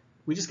there.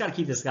 We just got to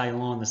keep this guy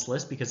low on this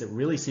list because it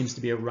really seems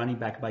to be a running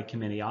back by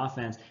committee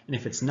offense. And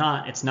if it's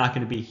not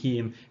going to be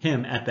him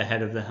at the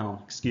head of the helm.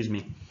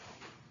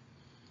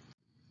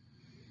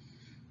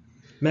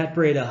 Matt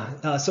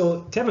Breida.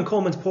 So Tevin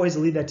Coleman's poised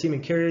to lead that team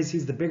in carries.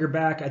 He's the bigger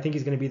back. I think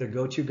he's going to be their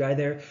go-to guy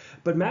there.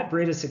 But Matt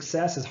Breida's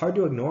success is hard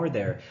to ignore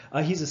there.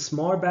 He's a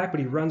smaller back, but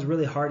he runs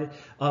really hard.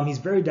 He's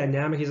very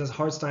dynamic. He has a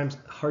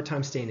hard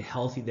time staying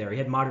healthy there. He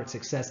had moderate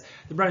success.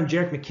 They brought in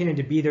Jerick McKinnon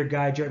to be their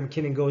guy. Jerick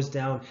McKinnon goes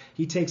down.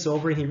 He takes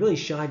over, and he really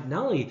shined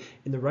not only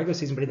in the regular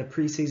season, but in the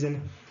preseason.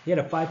 He had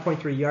a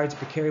 5.3 yards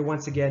per carry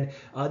once again.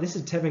 This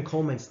is Tevin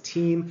Coleman's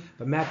team,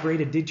 but Matt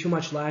Breida did too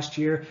much last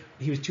year.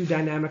 He was too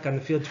dynamic on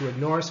the field to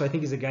ignore, so I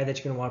think he's a guy that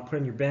you're going to want to put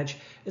on your bench.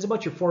 It's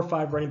about your 4 or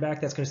 5 running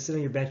back that's going to sit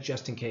on your bench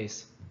just in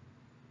case.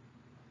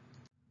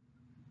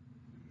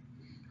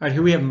 All right,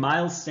 here we have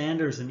Miles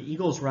Sanders, an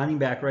Eagles running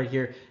back right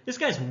here. This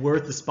guy's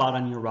worth the spot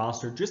on your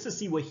roster just to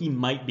see what he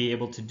might be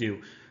able to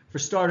do. For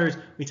starters,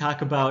 we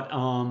talk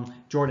about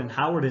Jordan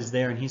Howard is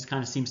there, and he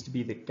kind of seems to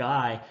be the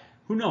guy.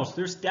 Who knows?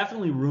 There's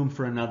definitely room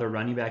for another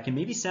running back, and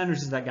maybe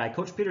Sanders is that guy.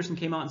 Coach Peterson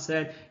came out and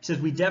said, he says,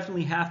 we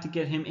definitely have to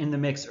get him in the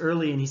mix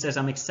early, and he says,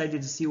 I'm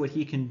excited to see what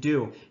he can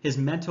do. His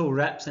mental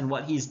reps and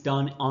what he's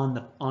done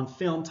on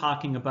film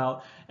talking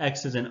about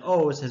X's and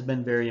O's has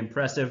been very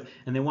impressive,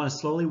 and they want to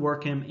slowly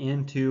work him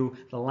into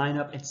the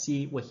lineup and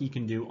see what he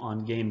can do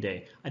on game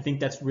day. I think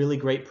that's really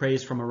great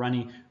praise from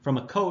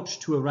a coach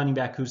to a running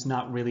back who's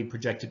not really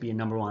projected to be a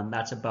number one.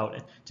 That's about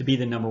it, to be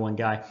the number one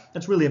guy.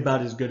 That's really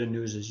about as good a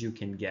news as you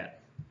can get.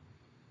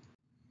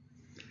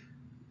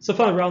 So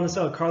finally, rounding this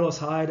out, Carlos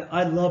Hyde.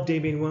 I love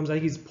Damian Williams. I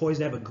think he's poised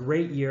to have a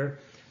great year.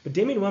 But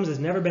Damian Williams has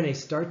never been a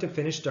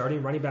start-to-finish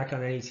starting running back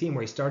on any team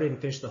where he started and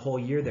finished the whole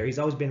year there. He's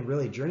always been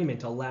really a journeyman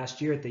until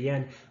last year at the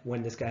end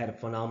when this guy had a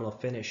phenomenal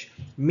finish.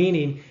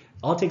 Meaning,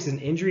 all it takes is an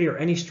injury or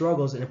any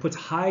struggles, and it puts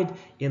Hyde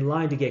in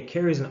line to get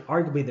carries and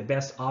arguably the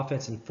best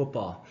offense in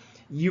football.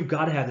 You've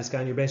got to have this guy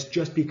on your bench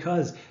just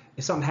because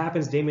if something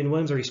happens, Damian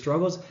Williams, or he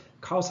struggles,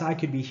 Carlos Hyde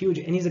could be huge.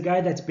 And he's a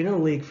guy that's been in the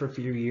league for a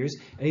few years,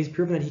 and he's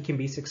proven that he can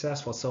be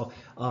successful. So,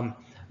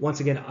 once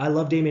again, I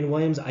love Damian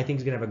Williams. I think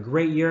he's going to have a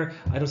great year.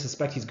 I don't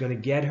suspect he's going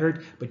to get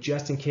hurt, but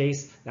just in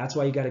case, that's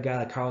why you got a guy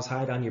like Carlos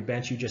Hyde on your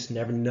bench. You just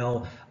never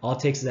know. All it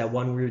takes is that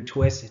one weird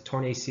twist,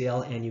 torn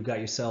ACL, and you've got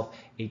yourself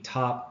a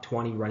top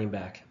 20 running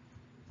back.